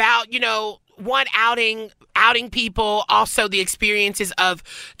drama about, one, outing people, also the experiences of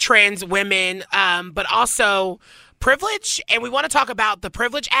trans women, but also privilege. And we want to talk about the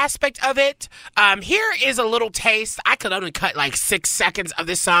privilege aspect of it. Here is a little taste. I could only cut like 6 seconds of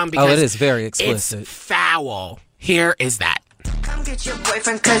this song because it is very explicit. It's foul. Here is that. Come get your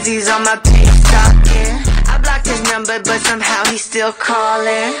boyfriend cause he's on my page stalking. I blocked his number but somehow he's still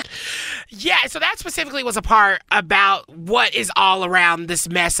calling. Yeah, so that specifically was a part about what is all around this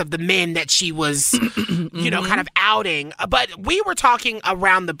mess of the men that she was, kind of outing. But we were talking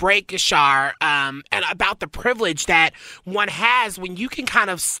around the break, Shar, and about the privilege that one has when you can kind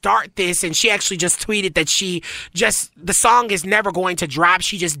of start this. And she actually just tweeted that the song is never going to drop.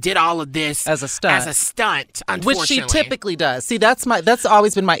 She just did all of this as a stunt, unfortunately. Which she typically does. See, that's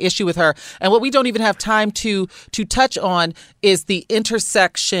always been my issue with her. And what we don't even have time to touch on is the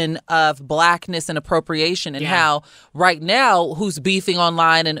intersection of blackness and appropriation, and how right now who's beefing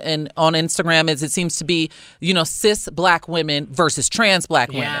online and on Instagram is, it seems to be, cis black women versus trans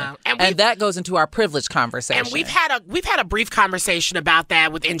black women. And And that goes into our privilege conversation. And we've had a brief conversation about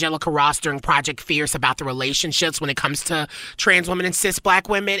that with Angelica Ross during Project Fierce about the relationships when it comes to trans women and cis Black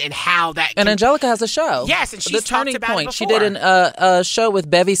women and how that. And Angelica has a show. Yes, and she's talked about it before. She did a show with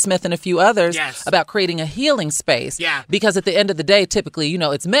Bevy Smith and a few others about creating a healing space. Yeah. Because at the end of the day, typically,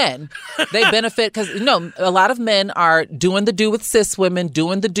 it's men. They benefit because, a lot of men are doing the do with cis women,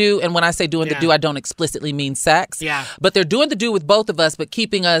 doing the do. And when I say doing the do, I don't explicitly mean sex. Yeah. But they're doing the do with both of us, but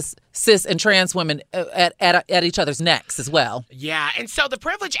keeping us cis and trans women at each other's necks as well. Yeah, and so the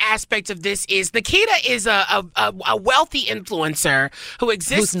privilege aspect of this is Nikita is a wealthy influencer who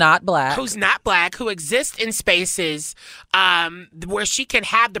exists. Who's not Black, who exists in spaces where she can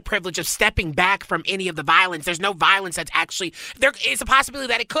have the privilege of stepping back from any of the violence. There's no violence that's actually, there is a possibility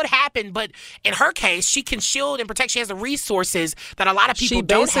that it could happen, but in her case, she can shield and protect. She has the resources that a lot of people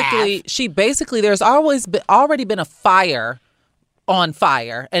don't have. She basically, there's already been a fire on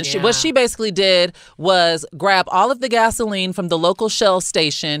fire. And what she basically did was grab all of the gasoline from the local Shell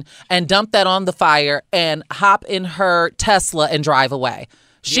station and dump that on the fire and hop in her Tesla and drive away.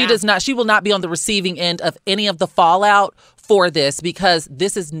 She will not be on the receiving end of any of the fallout for this because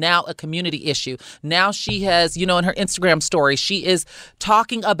this is now a community issue. Now she has, in her Instagram story, she is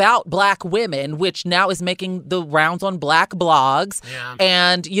talking about Black women, which now is making the rounds on Black blogs. Yeah.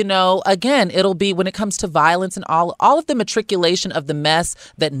 And, again, it'll be when it comes to violence and all of the matriculation of the mess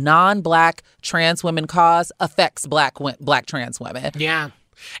that non-Black trans women cause affects Black trans women. Yeah.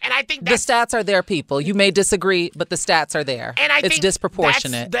 And I think the stats are there, people. You may disagree, but the stats are there. And I think it's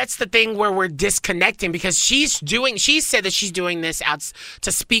disproportionate. That's the thing where we're disconnecting because she said that she's doing this out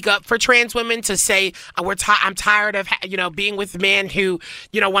to speak up for trans women, to say I'm tired of being with men who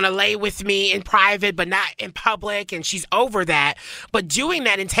want to lay with me in private but not in public, and she's over that. But doing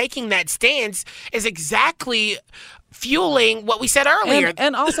that and taking that stance is exactly fueling what we said earlier.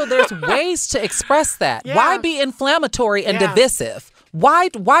 And also, there's ways to express that. Yeah. Why be inflammatory and divisive? Why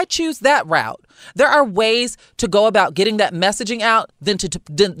choose that route? There are ways to go about getting that messaging out than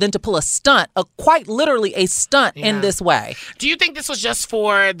to pull a stunt, quite literally a stunt in this way. Do you think this was just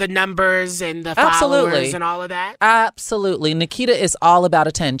for the numbers and the followers and all of that? Absolutely. Nikita is all about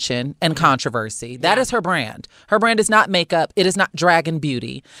attention and controversy. That is her brand. Her brand is not makeup. It is not dragon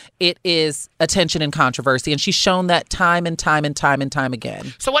beauty. It is attention and controversy. And she's shown that time and time and time and time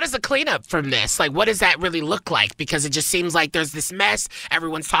again. So what is the cleanup from this? Like, what does that really look like? Because it just seems like there's this mess.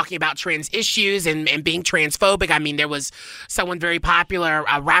 Everyone's talking about trans issues and being transphobic. I mean, there was someone very popular,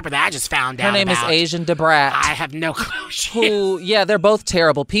 a rapper that I just found out about. Her name is Asian Debrat. I have no clue. They're both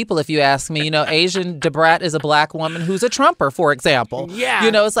terrible people if you ask me. Asian Debrat is a Black woman who's a Trumper, for example. Yeah.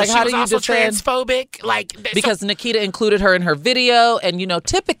 It's like, how do you defend? Transphobic? Because Nikita included her in her video. And,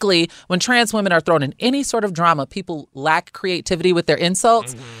 typically when trans women are thrown in any sort of drama, people lack creativity with their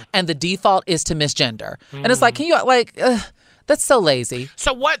insults. Mm-hmm. And the default is to misgender. Mm-hmm. And it's like, can you, that's so lazy.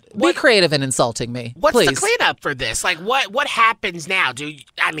 So what? Be creative in insulting me. What's please. The cleanup for this? Like, what happens now? Do you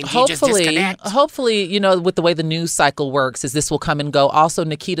just disconnect? Hopefully, with the way the news cycle works, is this will come and go. Also,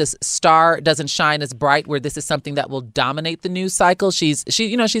 Nikita's star doesn't shine as bright, where this is something that will dominate the news cycle. She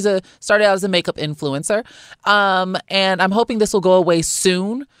started out as a makeup influencer, and I'm hoping this will go away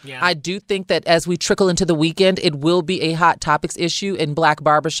soon. Yeah. I do think that as we trickle into the weekend, it will be a hot topics issue in Black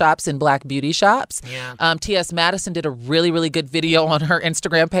barbershops and Black beauty shops. Yeah. T.S. Madison did a really, really good video on her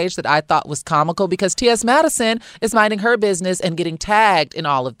Instagram page that I thought was comical because T.S. Madison is minding her business and getting tagged in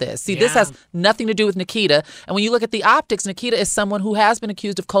all of this. See, this has nothing to do with Nikita. And when you look at the optics, Nikita is someone who has been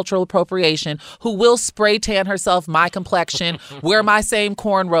accused of cultural appropriation, who will spray tan herself, my complexion, wear my same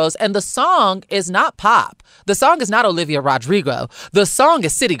cornrows. And the song is not pop. The song is not Olivia Rodrigo. The song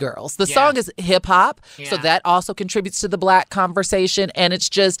is City Girls. The song is hip hop. Yeah. So that also contributes to the Black conversation. And it's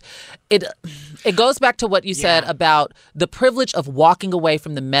just, it goes back to what you said about the privilege of walking away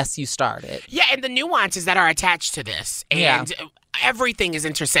from the mess you started. Yeah, and the nuances that are attached to this. And everything is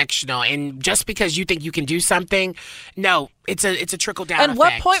intersectional. And just because you think you can do something, no, it's a trickle down And effect.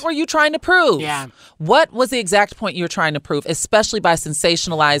 what point were you trying to prove? Yeah. What was the exact point you were trying to prove, especially by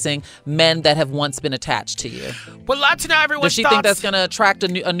sensationalizing men that have once been attached to you? We'd love to know everyone's Does she think that's going to attract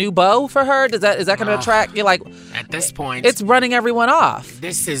a new beau for her? Is that going to attract you? Like, at this point, it's running everyone off.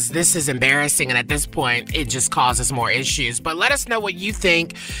 This is embarrassing, and at this point, it just causes more issues. But let us know what you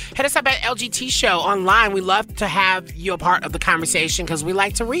think. Hit us up at LGT Show online. We love to have you a part of the conversation because we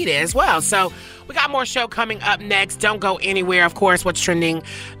like to read it as well. So we got more show coming up next. Don't go anywhere. Of course, what's trending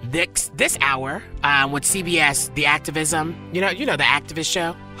this hour with CBS, The Activism. You know the Activist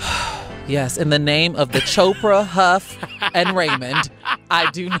Show? Yes, in the name of the Chopra, Huff, and Raymond, I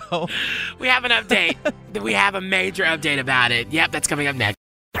do know. We have an update. We have a major update about it. Yep, that's coming up next.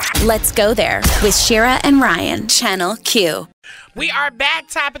 Let's go there with Shira and Ryan, Channel Q. We are back,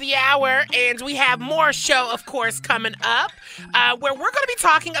 top of the hour, and we have more show, of course, coming up, where we're going to be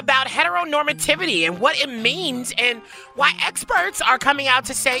talking about heteronormativity and what it means and why experts are coming out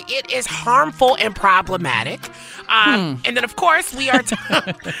to say it is harmful and problematic. And then, of course, we are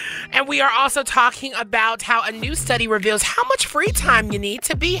and we are also talking about how a new study reveals how much free time you need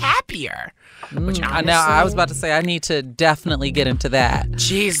to be happier. Now, I was about to say I need to definitely get into that.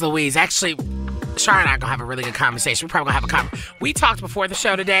 Jeez Louise, actually, Shar and I are going to have a really good conversation. We're probably going to have a We talked before the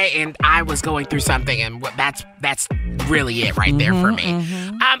show today, and I was going through something, and that's really it right there for me.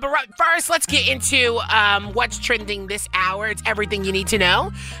 But first, let's get into what's trending this hour. It's everything you need to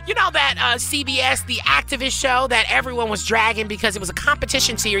know. You know that CBS, the activist show that everyone was dragging because it was a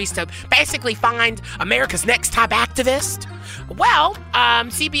competition series to basically find America's next top activist? Well,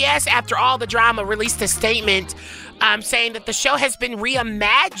 CBS, after all the drama, released a statement saying that the show has been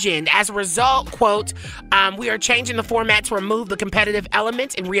reimagined. As a result, quote, we are changing the format to remove the competitive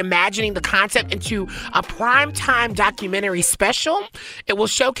element and reimagining the concept into a primetime documentary special. It will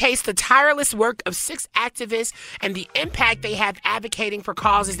showcase the tireless work of 6 activists and the impact they have advocating for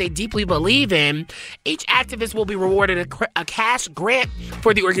causes they deeply believe in. Each activist will be rewarded a cash grant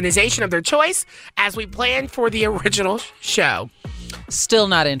for the organization of their choice as we plan for the original show. Still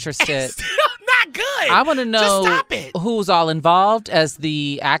not interested. Still not good. I want to know Just stop it. Who's all involved as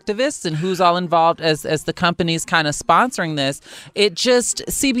the activists and who's all involved as the companies kind of sponsoring this. It just,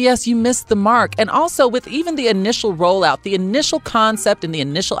 CBS, you missed the mark. And also with even the initial rollout, the initial concept and the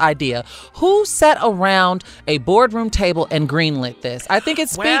initial idea, who sat around a boardroom table and greenlit this? I think it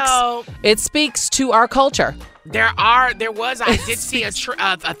speaks to our culture. I did see a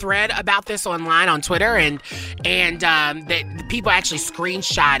thread about this online on Twitter, and the people actually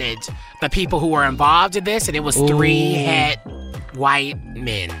screenshotted the people who were involved in this, and it was 3 het white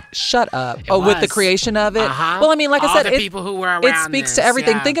men. Shut up. With the creation of it? Well, I mean, like I said, the people who were around it speaks to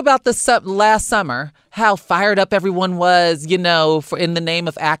everything. Yeah. Think about the last summer, how fired up everyone was, in the name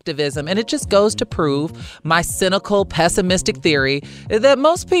of activism. And it just goes to prove my cynical, pessimistic theory that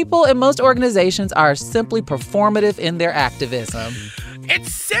most people and most organizations are simply performative in their activism.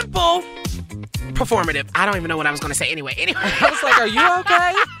 It's simple. Performative. I don't even know what I was going to say anyway. I was like, are you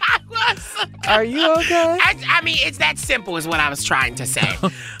okay? Are you okay? I mean, it's that simple is what I was trying to say.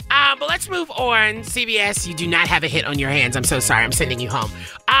 But let's move on. CBS, you do not have a hit on your hands. I'm so sorry. I'm sending you home.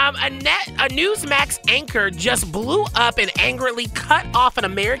 A Newsmax anchor just blew up and angrily cut off an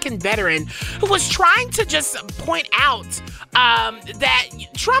American veteran who was trying to just point out that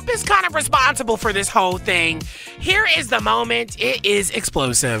Trump is kind of responsible for this whole thing. Here is the moment. It is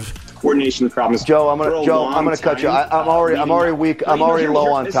explosive. Coordination of problems. Joe, I'm gonna cut you. I'm already weak. I'm already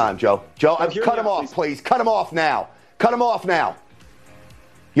low on time, Joe. Cut him off, please. Cut him off now. Cut him off now.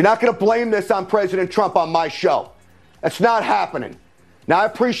 You're not gonna blame this on President Trump on my show. That's not happening. Now, I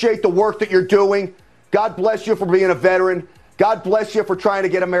appreciate the work that you're doing. God bless you for being a veteran. God bless you for trying to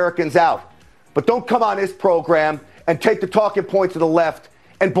get Americans out. But don't come on this program and take the talking points of the left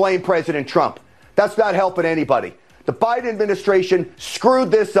and blame President Trump. That's not helping anybody. The Biden administration screwed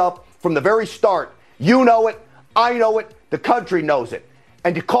this up from the very start. You know it. I know it. The country knows it.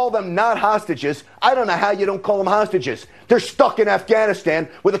 And to call them not hostages, I don't know how you don't call them hostages. They're stuck in Afghanistan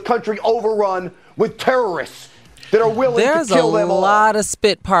with a country overrun with terrorists that are willing to kill them all. There's a lot of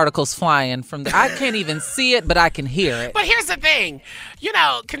spit particles flying from I can't even see it, but I can hear it. But here's the thing.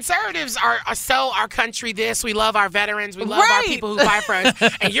 Conservatives are so our country this. We love our veterans. We love our people who fight for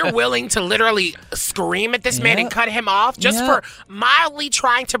us. And you're willing to literally scream at this man and cut him off just for mildly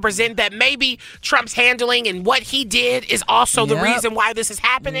trying to present that maybe Trump's handling and what he did is also the reason why this is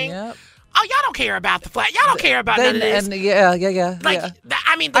happening. Oh, y'all don't care about the flag. Y'all don't care about none of this. Yeah.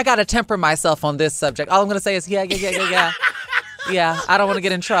 I got to temper myself on this subject. All I'm going to say is yeah. Yeah, I don't want to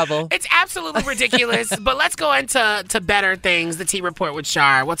get in trouble. It's absolutely ridiculous. But let's go into better things. The T Report with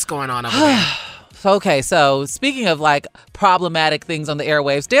Shar. What's going on over there? Okay, so speaking of problematic things on the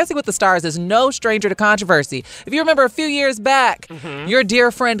airwaves, Dancing with the Stars is no stranger to controversy. If you remember a few years back, your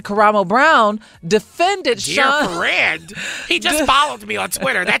dear friend Karamo Brown defended Sean. Dear friend? He just followed me on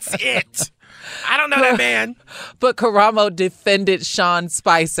Twitter. That's it. I don't know that man. But Karamo defended Sean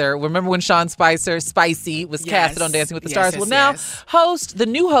Spicer. Remember when Sean Spicer, Spicy, was casted on Dancing with the Stars? Now, the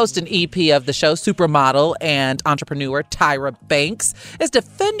new host and EP of the show, supermodel and entrepreneur Tyra Banks, is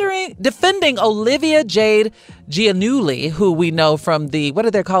defending Olivia Jade Giannulli, who we know from what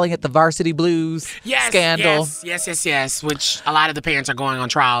are they calling it, the Varsity Blues scandal. Yes, which a lot of the parents are going on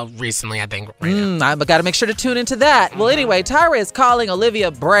trial recently, I think. Right now. I've got to make sure to tune into that. Well, anyway, Tyra is calling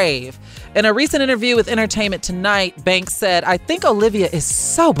Olivia brave. In a recent recent interview with Entertainment Tonight, Banks said, "I think Olivia is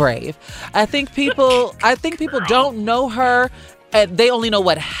so brave. I think people don't know her, and they only know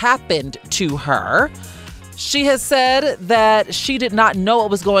what happened to her." She has said that she did not know what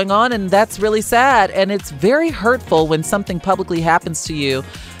was going on, and that's really sad. And it's very hurtful when something publicly happens to you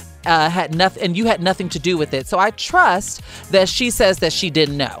and you had nothing to do with it. So I trust that she says that she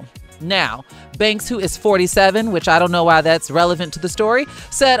didn't know. Now, Banks, who is 47, which I don't know why that's relevant to the story,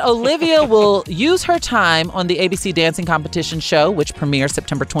 said Olivia will use her time on the ABC Dancing Competition show, which premieres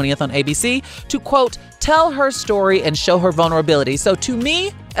September 20th on ABC, to, quote, tell her story and show her vulnerability. So to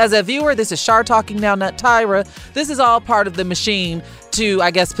me, as a viewer, this is Shar talking now, not Tyra. This is all part of the machine to,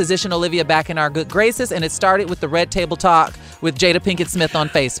 I guess, position Olivia back in our good graces. And it started with the Red Table Talk with Jada Pinkett Smith on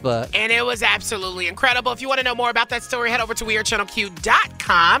Facebook. And it was absolutely incredible. If you want to know more about that story, head over to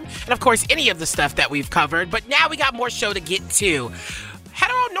WeAreChannelQ.com. And, of course, any of the stuff that we've covered. But now we got more show to get to.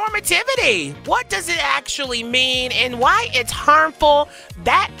 Heteronormativity. What does it actually mean and why it's harmful?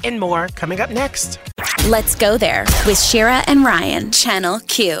 That and more coming up next. Let's go there with Shira and Ryan, Channel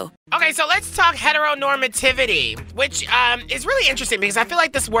Q. Okay, so let's talk heteronormativity, which is really interesting because I feel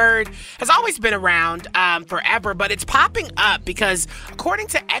like this word has always been around forever, but it's popping up because according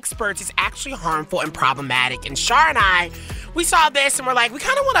to experts, it's actually harmful and problematic. And Shar and I, we saw this and we're like, we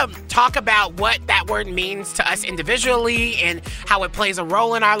kind of want to talk about what that word means to us individually and how it plays a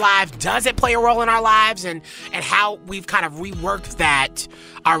role in our lives. Does it play a role in our lives? And how we've kind of reworked that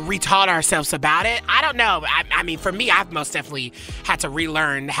or retaught ourselves about it. I don't know. I mean, for me, I've most definitely had to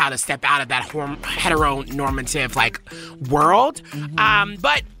relearn how to step out of that heteronormative world.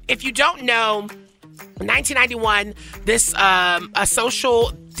 But if you don't know, in 1991, a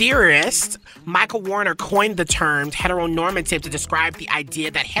social theorist, Michael Warner, coined the term heteronormative to describe the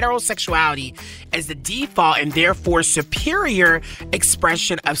idea that heterosexuality is the default and therefore superior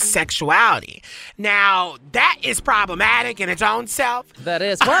expression of sexuality. Now, that is problematic in its own self. That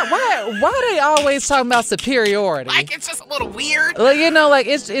is. Why are they always talking about superiority? Like, it's just a little weird. Like,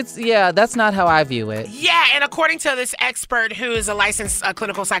 it's that's not how I view it. Yeah, and according to this expert who is a licensed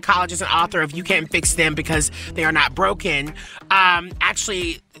clinical psychologist and author of You Can't Fix Them Because They Are Not Broken,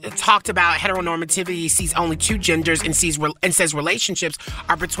 actually talked about heteronormativity sees only two genders and says relationships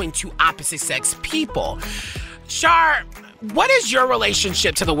are between two opposite sex people. Shar, what is your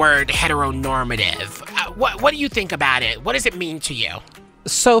relationship to the word heteronormative? What do you think about it? What does it mean to you?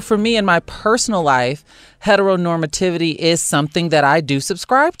 So for me in my personal life, heteronormativity is something that I do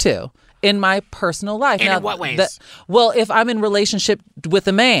subscribe to in my personal life. And now, in what ways? If I'm in relationship with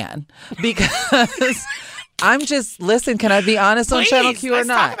a man, because I'm just, listen, can I be honest on Channel Q or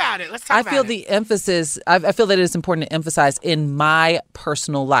not? Let's talk about it. I feel the emphasis, I feel that it is important to emphasize in my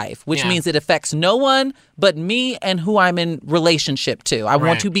personal life, which means it affects no one but me and who I'm in relationship to. I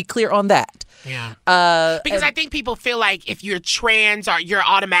want to be clear on that. Yeah. Because I think people feel like if you're trans or you're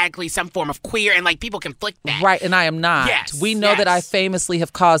automatically some form of queer and people conflict that. Right, and I am not. Yes, we know that I famously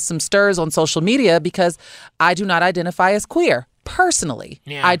have caused some stirs on social media because I do not identify as queer. Personally,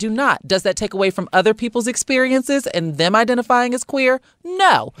 I do not. Does that take away from other people's experiences and them identifying as queer?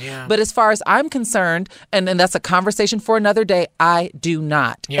 No. Yeah. But as far as I'm concerned, and that's a conversation for another day, I do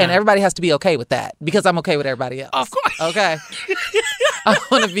not. Yeah. And everybody has to be okay with that because I'm okay with everybody else. Of course. Okay. I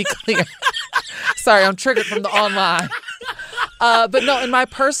want to be clear. Sorry, I'm triggered from the online. But no, in my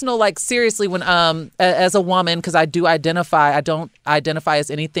personal, seriously, when as a woman, because I don't identify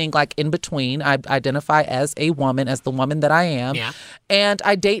as anything in between. I identify as a woman, as the woman that I am. Yeah. And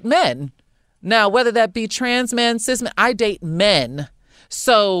I date men. Now, whether that be trans men, cis men, I date men.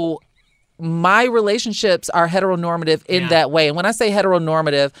 So my relationships are heteronormative in that way. And when I say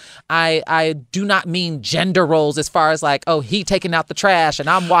heteronormative, I do not mean gender roles as far as he taking out the trash and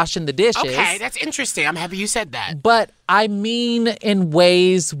I'm washing the dishes. Okay, that's interesting. I'm happy you said that. But I mean in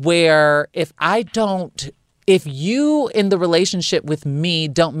ways where if you in the relationship with me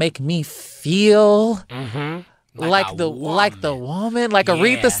don't make me feel like the woman, like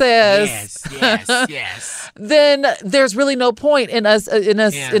Aretha says. Yes. Then there's really no point in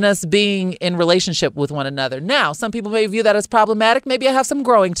us being in relationship with one another. Now, some people may view that as problematic. Maybe I have some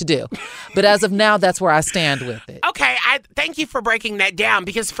growing to do. But as of now, that's where I stand with it. Okay, I thank you for breaking that down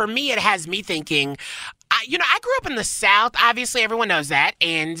because for me, it has me thinking. I grew up in the South. Obviously, everyone knows that.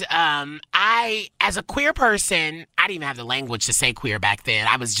 And I, as a queer person, I didn't even have the language to say queer back then.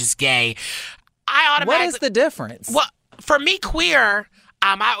 I was just gay. What is the difference? Well, for me, queer,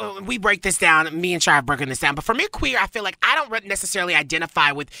 we break this down. Me and Shar have broken this down. But for me, queer, I feel like I don't necessarily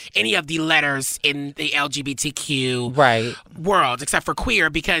identify with any of the letters in the LGBTQ world, except for queer,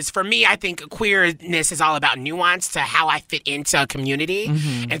 because for me, I think queerness is all about nuance to how I fit into a community.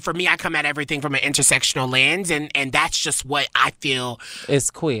 Mm-hmm. And for me, I come at everything from an intersectional lens, and that's just what I feel is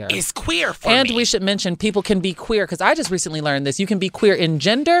queer. Is queer for and me. We should mention people can be queer, because I just recently learned this. You can be queer in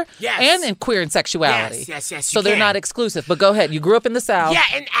gender and in queer in sexuality. Yes. So they're not exclusive. But go ahead. You grew up in the South. Yeah,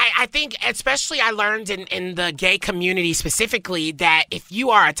 and I think especially I learned in the gay community specifically that if you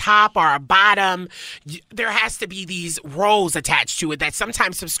are a top or a bottom, there has to be these roles attached to it that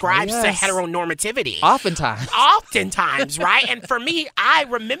sometimes subscribes to heteronormativity. Oftentimes, right? And for me, I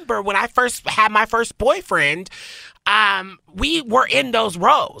remember when I first had my first boyfriend, we were in those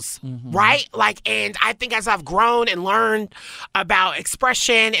roles, right? Like, and I think as I've grown and learned about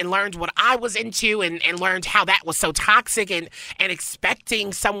expression and learned what I was into and learned how that was so toxic and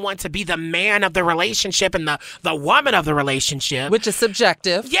expecting someone to be the man of the relationship and the woman of the relationship. Which is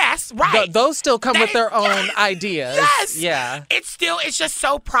subjective. Yes, right. Those still come with their own ideas. Yes. Yeah. It's just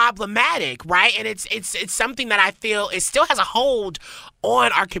so problematic, right? And it's something that I feel it still has a hold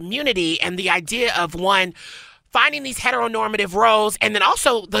on our community, and the idea of one finding these heteronormative roles, and then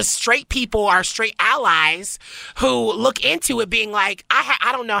also the straight people, our straight allies, who look into it being like,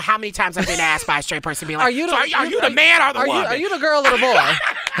 I don't know how many times I've been asked by a straight person being like, are you the man or the woman? Are you the girl or the boy?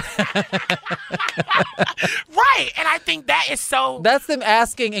 Right, and I think that is so... That's them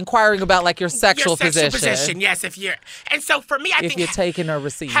inquiring about like your sexual position. Yes, if you're... And so for me, I think... If you're taking or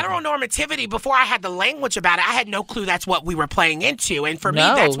receiving. Heteronormativity, before I had the language about it, I had no clue that's what we were playing into. And for me,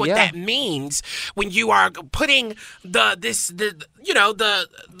 that's what that means when you are putting the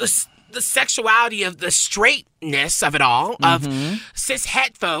sexuality of the straightness of it all, of cis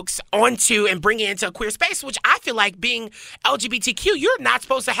het folks, onto and bringing it into a queer space, which I feel like being LGBTQ, you're not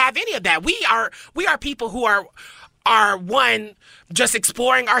supposed to have any of that. We are people who are one, just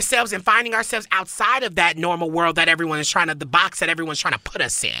exploring ourselves and finding ourselves outside of that normal world that everyone is the box that everyone's trying to put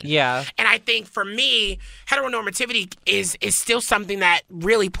us in. Yeah. And I think for me, heteronormativity is still something that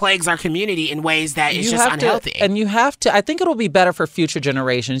really plagues our community in ways that is just unhealthy. And you have to, I think it'll be better for future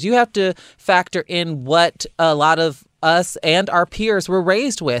generations. You have to factor in what a lot of us and our peers were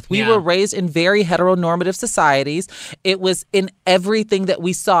raised with. We were raised in very heteronormative societies. It was in everything that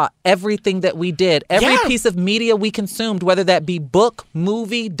we saw, everything that we did, every piece of media we consumed, whether that be book,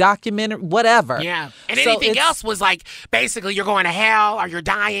 movie, documentary, whatever. Yeah. And anything else was like, basically, you're going to hell or you're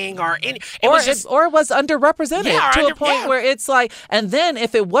dying or any... It was underrepresented to a point where it's like, and then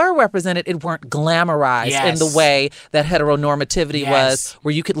if it were represented, it weren't glamorized in the way that heteronormativity was,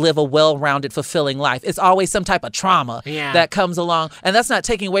 where you could live a well-rounded, fulfilling life. It's always some type of trauma that comes along. And that's not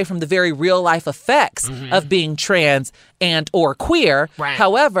taking away from the very real life effects of being trans and or queer. Right.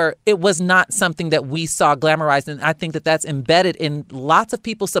 However, it was not something that we saw glamorized. And I think that that's embedded in lots of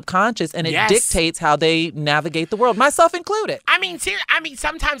people's subconscious, and it dictates how they navigate the world, myself included. I mean,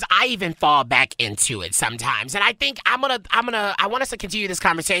 sometimes I even fall back into it sometimes. And I think I want us to continue this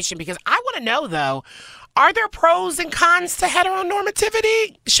conversation because I want to know, though, are there pros and cons to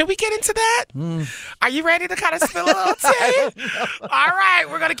heteronormativity? Should we get into that? Are you ready to kind of spill a little tea? All right,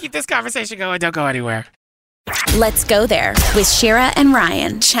 we're going to keep this conversation going. Don't go anywhere. Let's go there with Shira and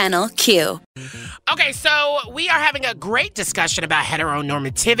Ryan, Channel Q. Okay, so we are having a great discussion about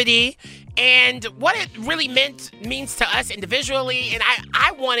heteronormativity and what it really means to us individually. And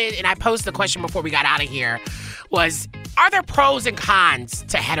I wanted, and I posed the question before we got out of here, was, are there pros and cons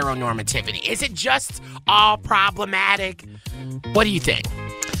to heteronormativity? Is it just all problematic? What do you think?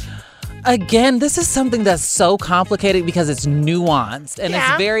 Again, this is something that's so complicated because it's nuanced and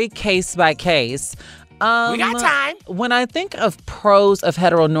it's very case by case. We got time. When I think of pros of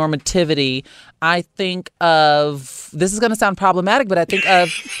heteronormativity, I think of, this is going to sound problematic, but I think of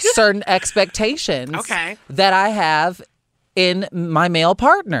certain expectations that I have in my male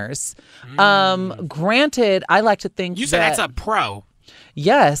partners. Granted, I like to think you said that's a pro.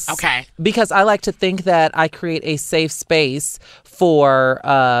 Yes. Okay. Because I like to think that I create a safe space for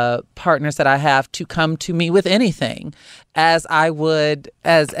partners that I have to come to me with anything, as I would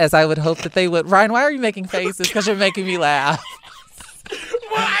hope that they would. Ryan, why are you making faces? Because you're making me laugh.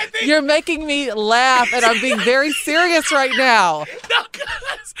 Well, you're making me laugh, and I'm being very serious right now. No,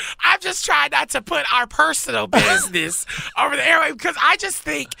 because I'm just trying not to put our personal business over the airway, because I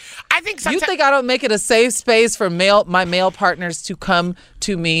think sometimes... You think I don't make it a safe space for my male partners to come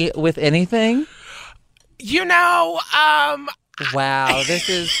to me with anything? You know, Wow, this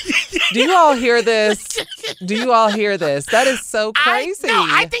is... Do you all hear this? Do you all hear this? That is so crazy.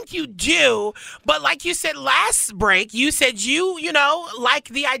 I think you do. But like you said last break, you said you know, like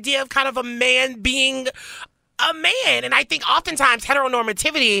the idea of kind of a man being a man. And I think oftentimes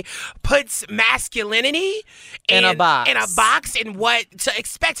heteronormativity puts masculinity in a box and what to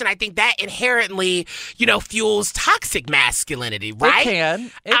expect. And I think that inherently, you know, fuels toxic masculinity, right? It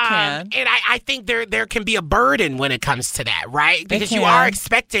can. And I think there can be a burden when it comes to that, right? Because you are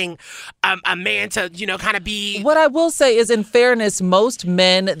expecting a man to, you know, kind of be... What I will say is, in fairness, most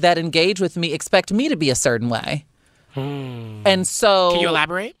men that engage with me expect me to be a certain way. And so... Can you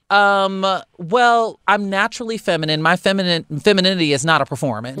elaborate? Well, I'm naturally feminine. My femininity is not a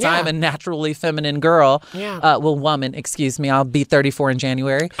performance. Yeah. I'm a naturally feminine girl. Yeah. Woman, excuse me. I'll be 34 in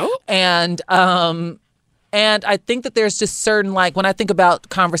January. Oh. And I think that there's just certain, like, when I think about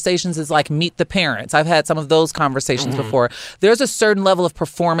conversations as like meet the parents, I've had some of those conversations before. There's a certain level of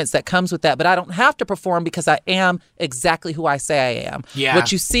performance that comes with that, but I don't have to perform because I am exactly who I say I am. Yeah.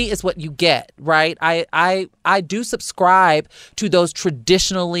 What you see is what you get, right? I do subscribe to those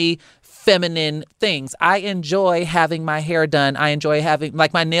traditionally feminine things. I enjoy having my hair done. I enjoy having,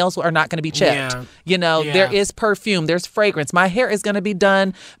 like, my nails are not going to be chipped. Yeah. You know, there is perfume, there's fragrance. My hair is going to be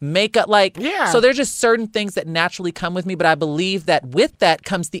done, makeup, like, so there's just certain things that naturally come with me, but I believe that with that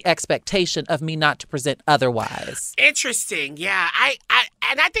comes the expectation of me not to present otherwise. Interesting. Yeah.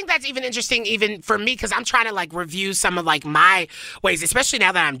 And I think that's even interesting even for me, because I'm trying to like review some of like my ways, especially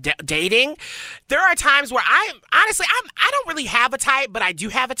now that I'm dating. There are times where I don't really have a type, but I do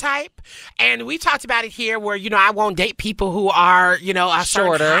have a type. And we've talked about it here where, you know, I won't date people who are, you know, a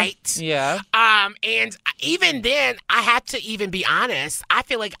shorter certain height. Yeah. And even then, I have to even be honest. I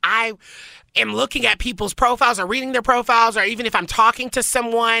feel like I am looking at people's profiles or reading their profiles, or even if I'm talking to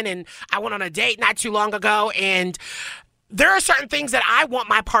someone and I went on a date not too long ago, and there are certain things that I want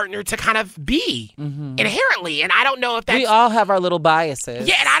my partner to kind of be inherently. And I don't know if that's... We all have our little biases.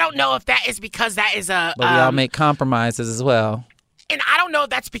 Yeah, and I don't know if that is because that is a... But we all make compromises as well. And I don't know if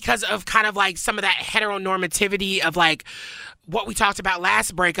that's because of kind of like some of that heteronormativity of like what we talked about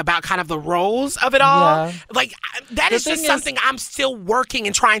last break about kind of the roles of it all. Yeah. Like that is just something I'm still working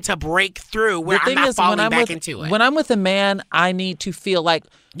and trying to break through, where I'm not falling back into it. When I'm with a man, I need to feel like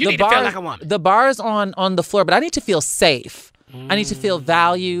you need to feel like a woman. The bar is on the floor, but I need to feel safe. I need to feel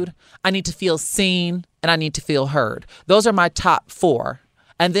valued. I need to feel seen, and I need to feel heard. Those are my top 4.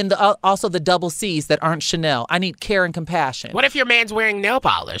 And then also the double C's that aren't Chanel. I need care and compassion. What if your man's wearing nail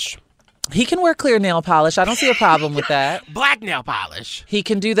polish? He can wear clear nail polish. I don't see a problem with that. Black nail polish. He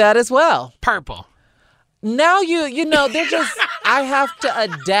can do that as well. Purple. Now you know, they're just, I have to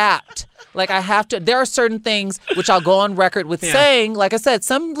adapt. Like there are certain things which I'll go on record with saying, like I said,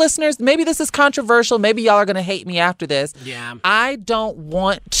 some listeners, maybe this is controversial. Maybe y'all are going to hate me after this. Yeah. I don't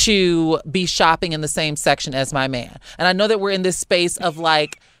want to be shopping in the same section as my man. And I know that we're in this space of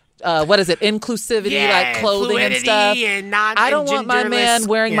like, what is it? Inclusivity, like clothing and stuff. And I don't want my man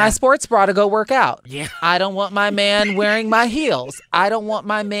wearing my sports bra to go work out. Yeah. I don't want my man wearing my heels. I don't want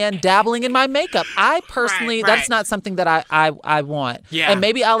my man dabbling in my makeup. I personally, that's not something that I want. Yeah. And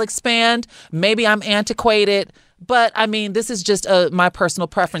maybe I'll expand. Maybe I'm antiquated. But, I mean, this is just my personal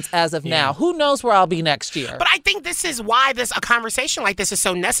preference as of now. Who knows where I'll be next year? But I think this is why a conversation like this is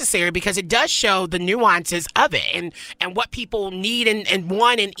so necessary, because it does show the nuances of it and what people need and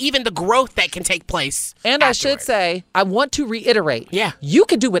want, and even the growth that can take place. And I should say, I want to reiterate. Yeah. You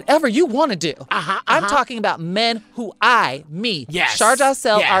can do whatever you want to do. I'm talking about men who Shar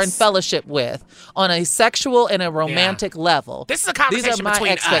Jossell, are in fellowship with on a sexual and a romantic level. This is a conversation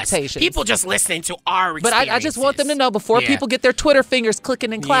between us. People just listening to our experiences. But I just want them to know, before people get their Twitter fingers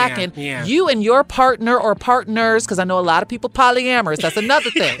clicking and clacking, you and your partner or partners, because I know a lot of people polyamorous, that's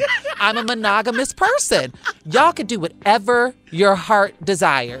another thing. I'm a monogamous person. Y'all can do whatever your heart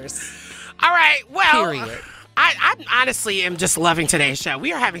desires. All right, well, period. I honestly am just loving today's show.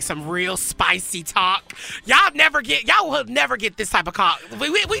 We are having some real spicy talk. Y'all will never get this type of call.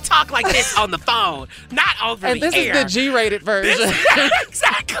 We talk like this on the phone, not over the air. And this is the G-rated version.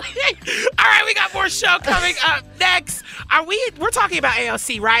 Exactly. All right, we got more show coming up next. We're talking about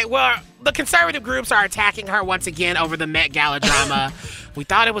AOC, right? Well, the conservative groups are attacking her once again over the Met Gala drama. We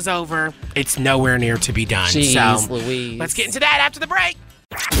thought it was over. It's nowhere near to be done. Jeez, so Louise. Let's get into that after the break.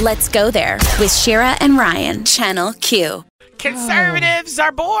 Let's go there with Shira and Ryan, Channel Q. Conservatives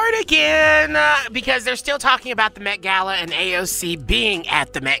are bored again because they're still talking about the Met Gala and AOC being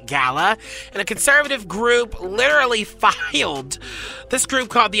at the Met Gala. And a conservative group literally filed. This group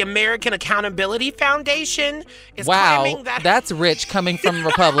called the American Accountability Foundation is claiming that... that's rich coming from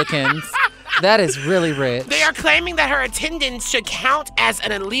Republicans. That is really rich. They are claiming that her attendance should count as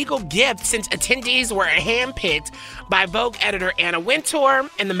an illegal gift since attendees were handpicked by Vogue editor Anna Wintour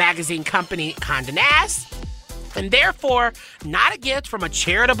and the magazine company Condé Nast, and therefore not a gift from a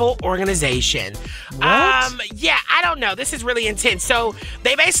charitable organization. What? Yeah, I don't know. This is really intense. So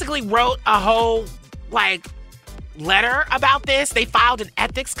they basically wrote a whole, letter about this. They filed an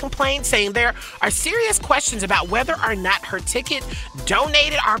ethics complaint saying there are serious questions about whether or not her ticket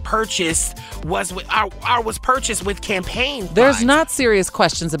donated or purchased was purchased with campaign funds. There's not serious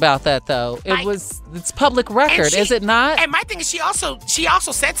questions about that, though. It's public record, is it not? And my thing is, she also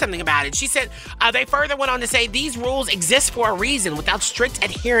said something about it. She said they further went on to say these rules exist for a reason. Without strict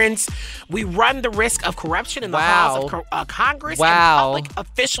adherence, we run the risk of corruption in the halls of Congress and public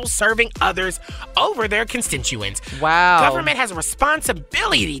officials serving others over their constituents. Wow. Government has a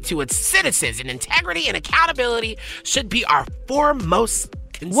responsibility to its citizens, and integrity and accountability should be our foremost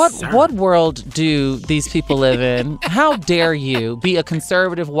concern. What world do these people live in? How dare you be a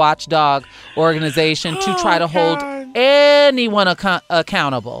conservative watchdog organization to try to hold anyone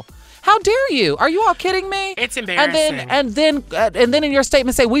accountable? How dare you? Are you all kidding me? It's embarrassing. And then in your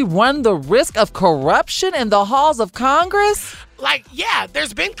statement say we run the risk of corruption in the halls of Congress?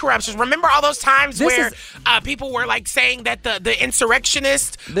 There's been corruption. Remember all those times where people were saying that the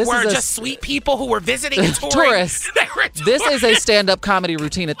insurrectionists were just sweet people who were visiting and tourists. This is a stand-up comedy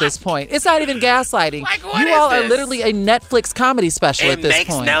routine at this point. It's not even gaslighting. You all are literally a Netflix comedy special at this point.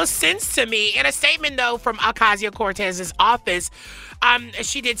 It makes no sense to me. In a statement, though, from Ocasio-Cortez's office,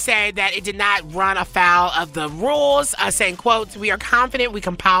 she did say that it did not run afoul of the rules, saying, quote, "We are confident we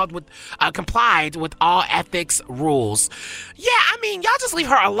complied with all ethics rules." Yeah, y'all just leave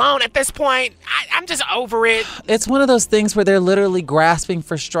her alone at this point. I'm just over it. It's one of those things where they're literally grasping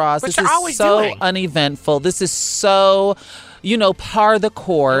for straws. Which this is so uneventful. This is so, par the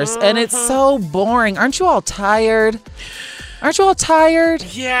course. And it's so boring. Aren't you all tired?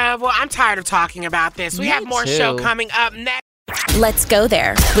 Yeah, well, I'm tired of talking about this. We have more show coming up next. Let's go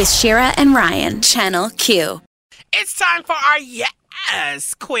there with Shira and Ryan, Channel Q. It's time for our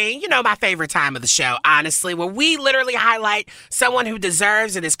Yes Queen. My favorite time of the show, honestly, where we literally highlight someone who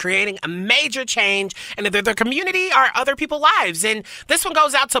deserves and is creating a major change in either their community or other people's lives. And this one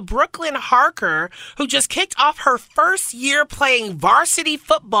goes out to Brooklyn Harker, who just kicked off her first year playing varsity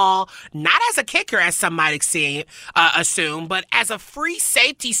football, not as a kicker, as some might assume, but as a free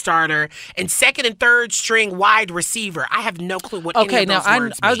safety starter and second and third string wide receiver. I have no clue what any of those words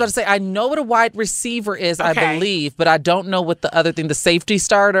mean. I was about to say, I know what a wide receiver is, I believe, but I don't know what the other thing, the safety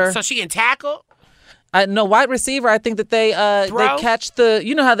starter. So she can tackle? No, wide receiver, I think that they catch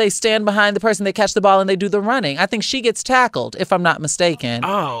how they stand behind the person, they catch the ball and they do the running. I think she gets tackled, if I'm not mistaken.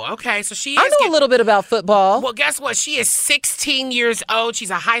 Oh, okay. So she I know a little bit about football. Well, guess what? She is 16 years old.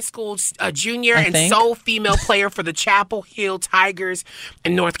 She's a high school junior and sole female player for the Chapel Hill Tigers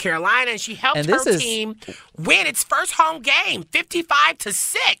in North Carolina. And she helped her team win its first home game,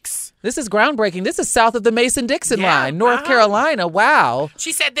 55-6. This is groundbreaking. This is south of the Mason-Dixon line, North Carolina. Wow.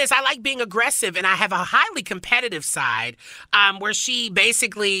 She said this: "I like being aggressive, and I have a highly competitive side," where she's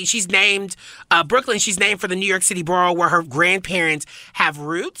named Brooklyn. She's named for the New York City borough where her grandparents have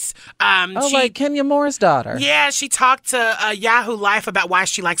roots. Like Kenya Moore's daughter. Yeah, she talked to Yahoo Life about why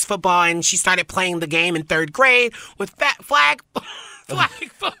she likes football, and she started playing the game in third grade with flag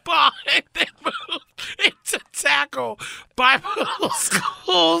football and then moved into tackle Bible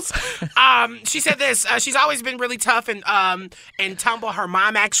schools. She said this: she's always been really tough and tumble. Her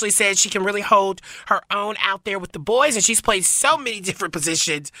mom actually said she can really hold her own out there with the boys, and she's played so many different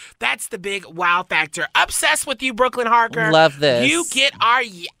positions. That's the big wow factor. Obsessed with you, Brooklyn Harker. Love this. You get our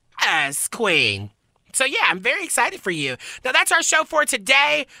Yes Queen. So, yeah, I'm very excited for you. Now, that's our show for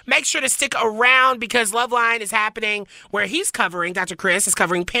today. Make sure to stick around because Loveline is happening where Dr. Chris is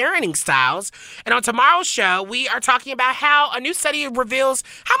covering parenting styles. And on tomorrow's show, we are talking about how a new study reveals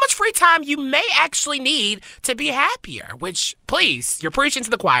how much free time you may actually need to be happier, which, please, you're preaching to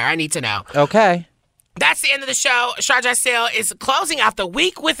the choir. I need to know. Okay. That's the end of the show. Shar Sale is closing out the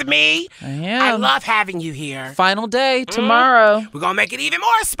week with me. I am. I love having you here. Final day tomorrow. We're going to make it even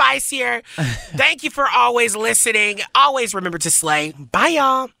more spicier. Thank you for always listening. Always remember to slay. Bye,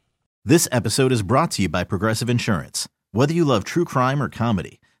 y'all. This episode is brought to you by Progressive Insurance. Whether you love true crime or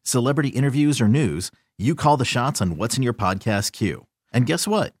comedy, celebrity interviews or news, you call the shots on what's in your podcast queue. And guess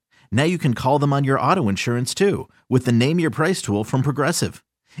what? Now you can call them on your auto insurance too with the Name Your Price tool from Progressive.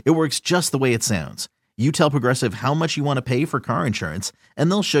 It works just the way it sounds. You tell Progressive how much you want to pay for car insurance, and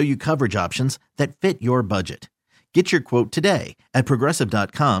they'll show you coverage options that fit your budget. Get your quote today at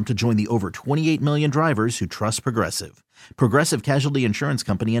Progressive.com to join the over 28 million drivers who trust Progressive. Progressive Casualty Insurance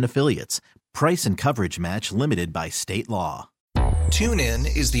Company and Affiliates. Price and coverage match limited by state law.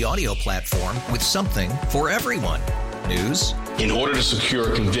 TuneIn is the audio platform with something for everyone. News. In order to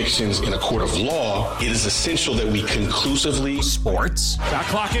secure convictions in a court of law, it is essential that we conclusively. Sports. Shot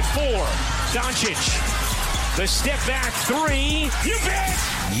clock at 4. Doncic. The step back 3. You bet.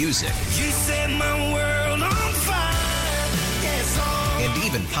 Music. You set my world on fire. Yes, and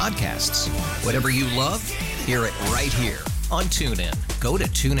even podcasts. Whatever you love, hear it right here on TuneIn. Go to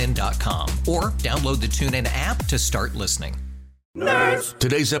TuneIn.com or download the TuneIn app to start listening. Nerds.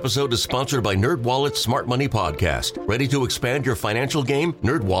 Today's episode is sponsored by NerdWallet's Smart Money Podcast. Ready to expand your financial game?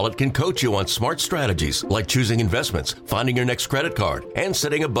 NerdWallet can coach you on smart strategies like choosing investments, finding your next credit card, and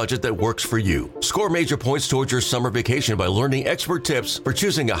setting a budget that works for you. Score major points towards your summer vacation by learning expert tips for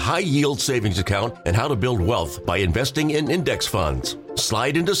choosing a high-yield savings account and how to build wealth by investing in index funds.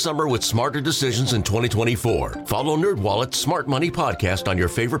 Slide into summer with smarter decisions in 2024. Follow NerdWallet's Smart Money Podcast on your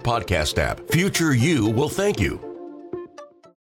favorite podcast app. Future you will thank you.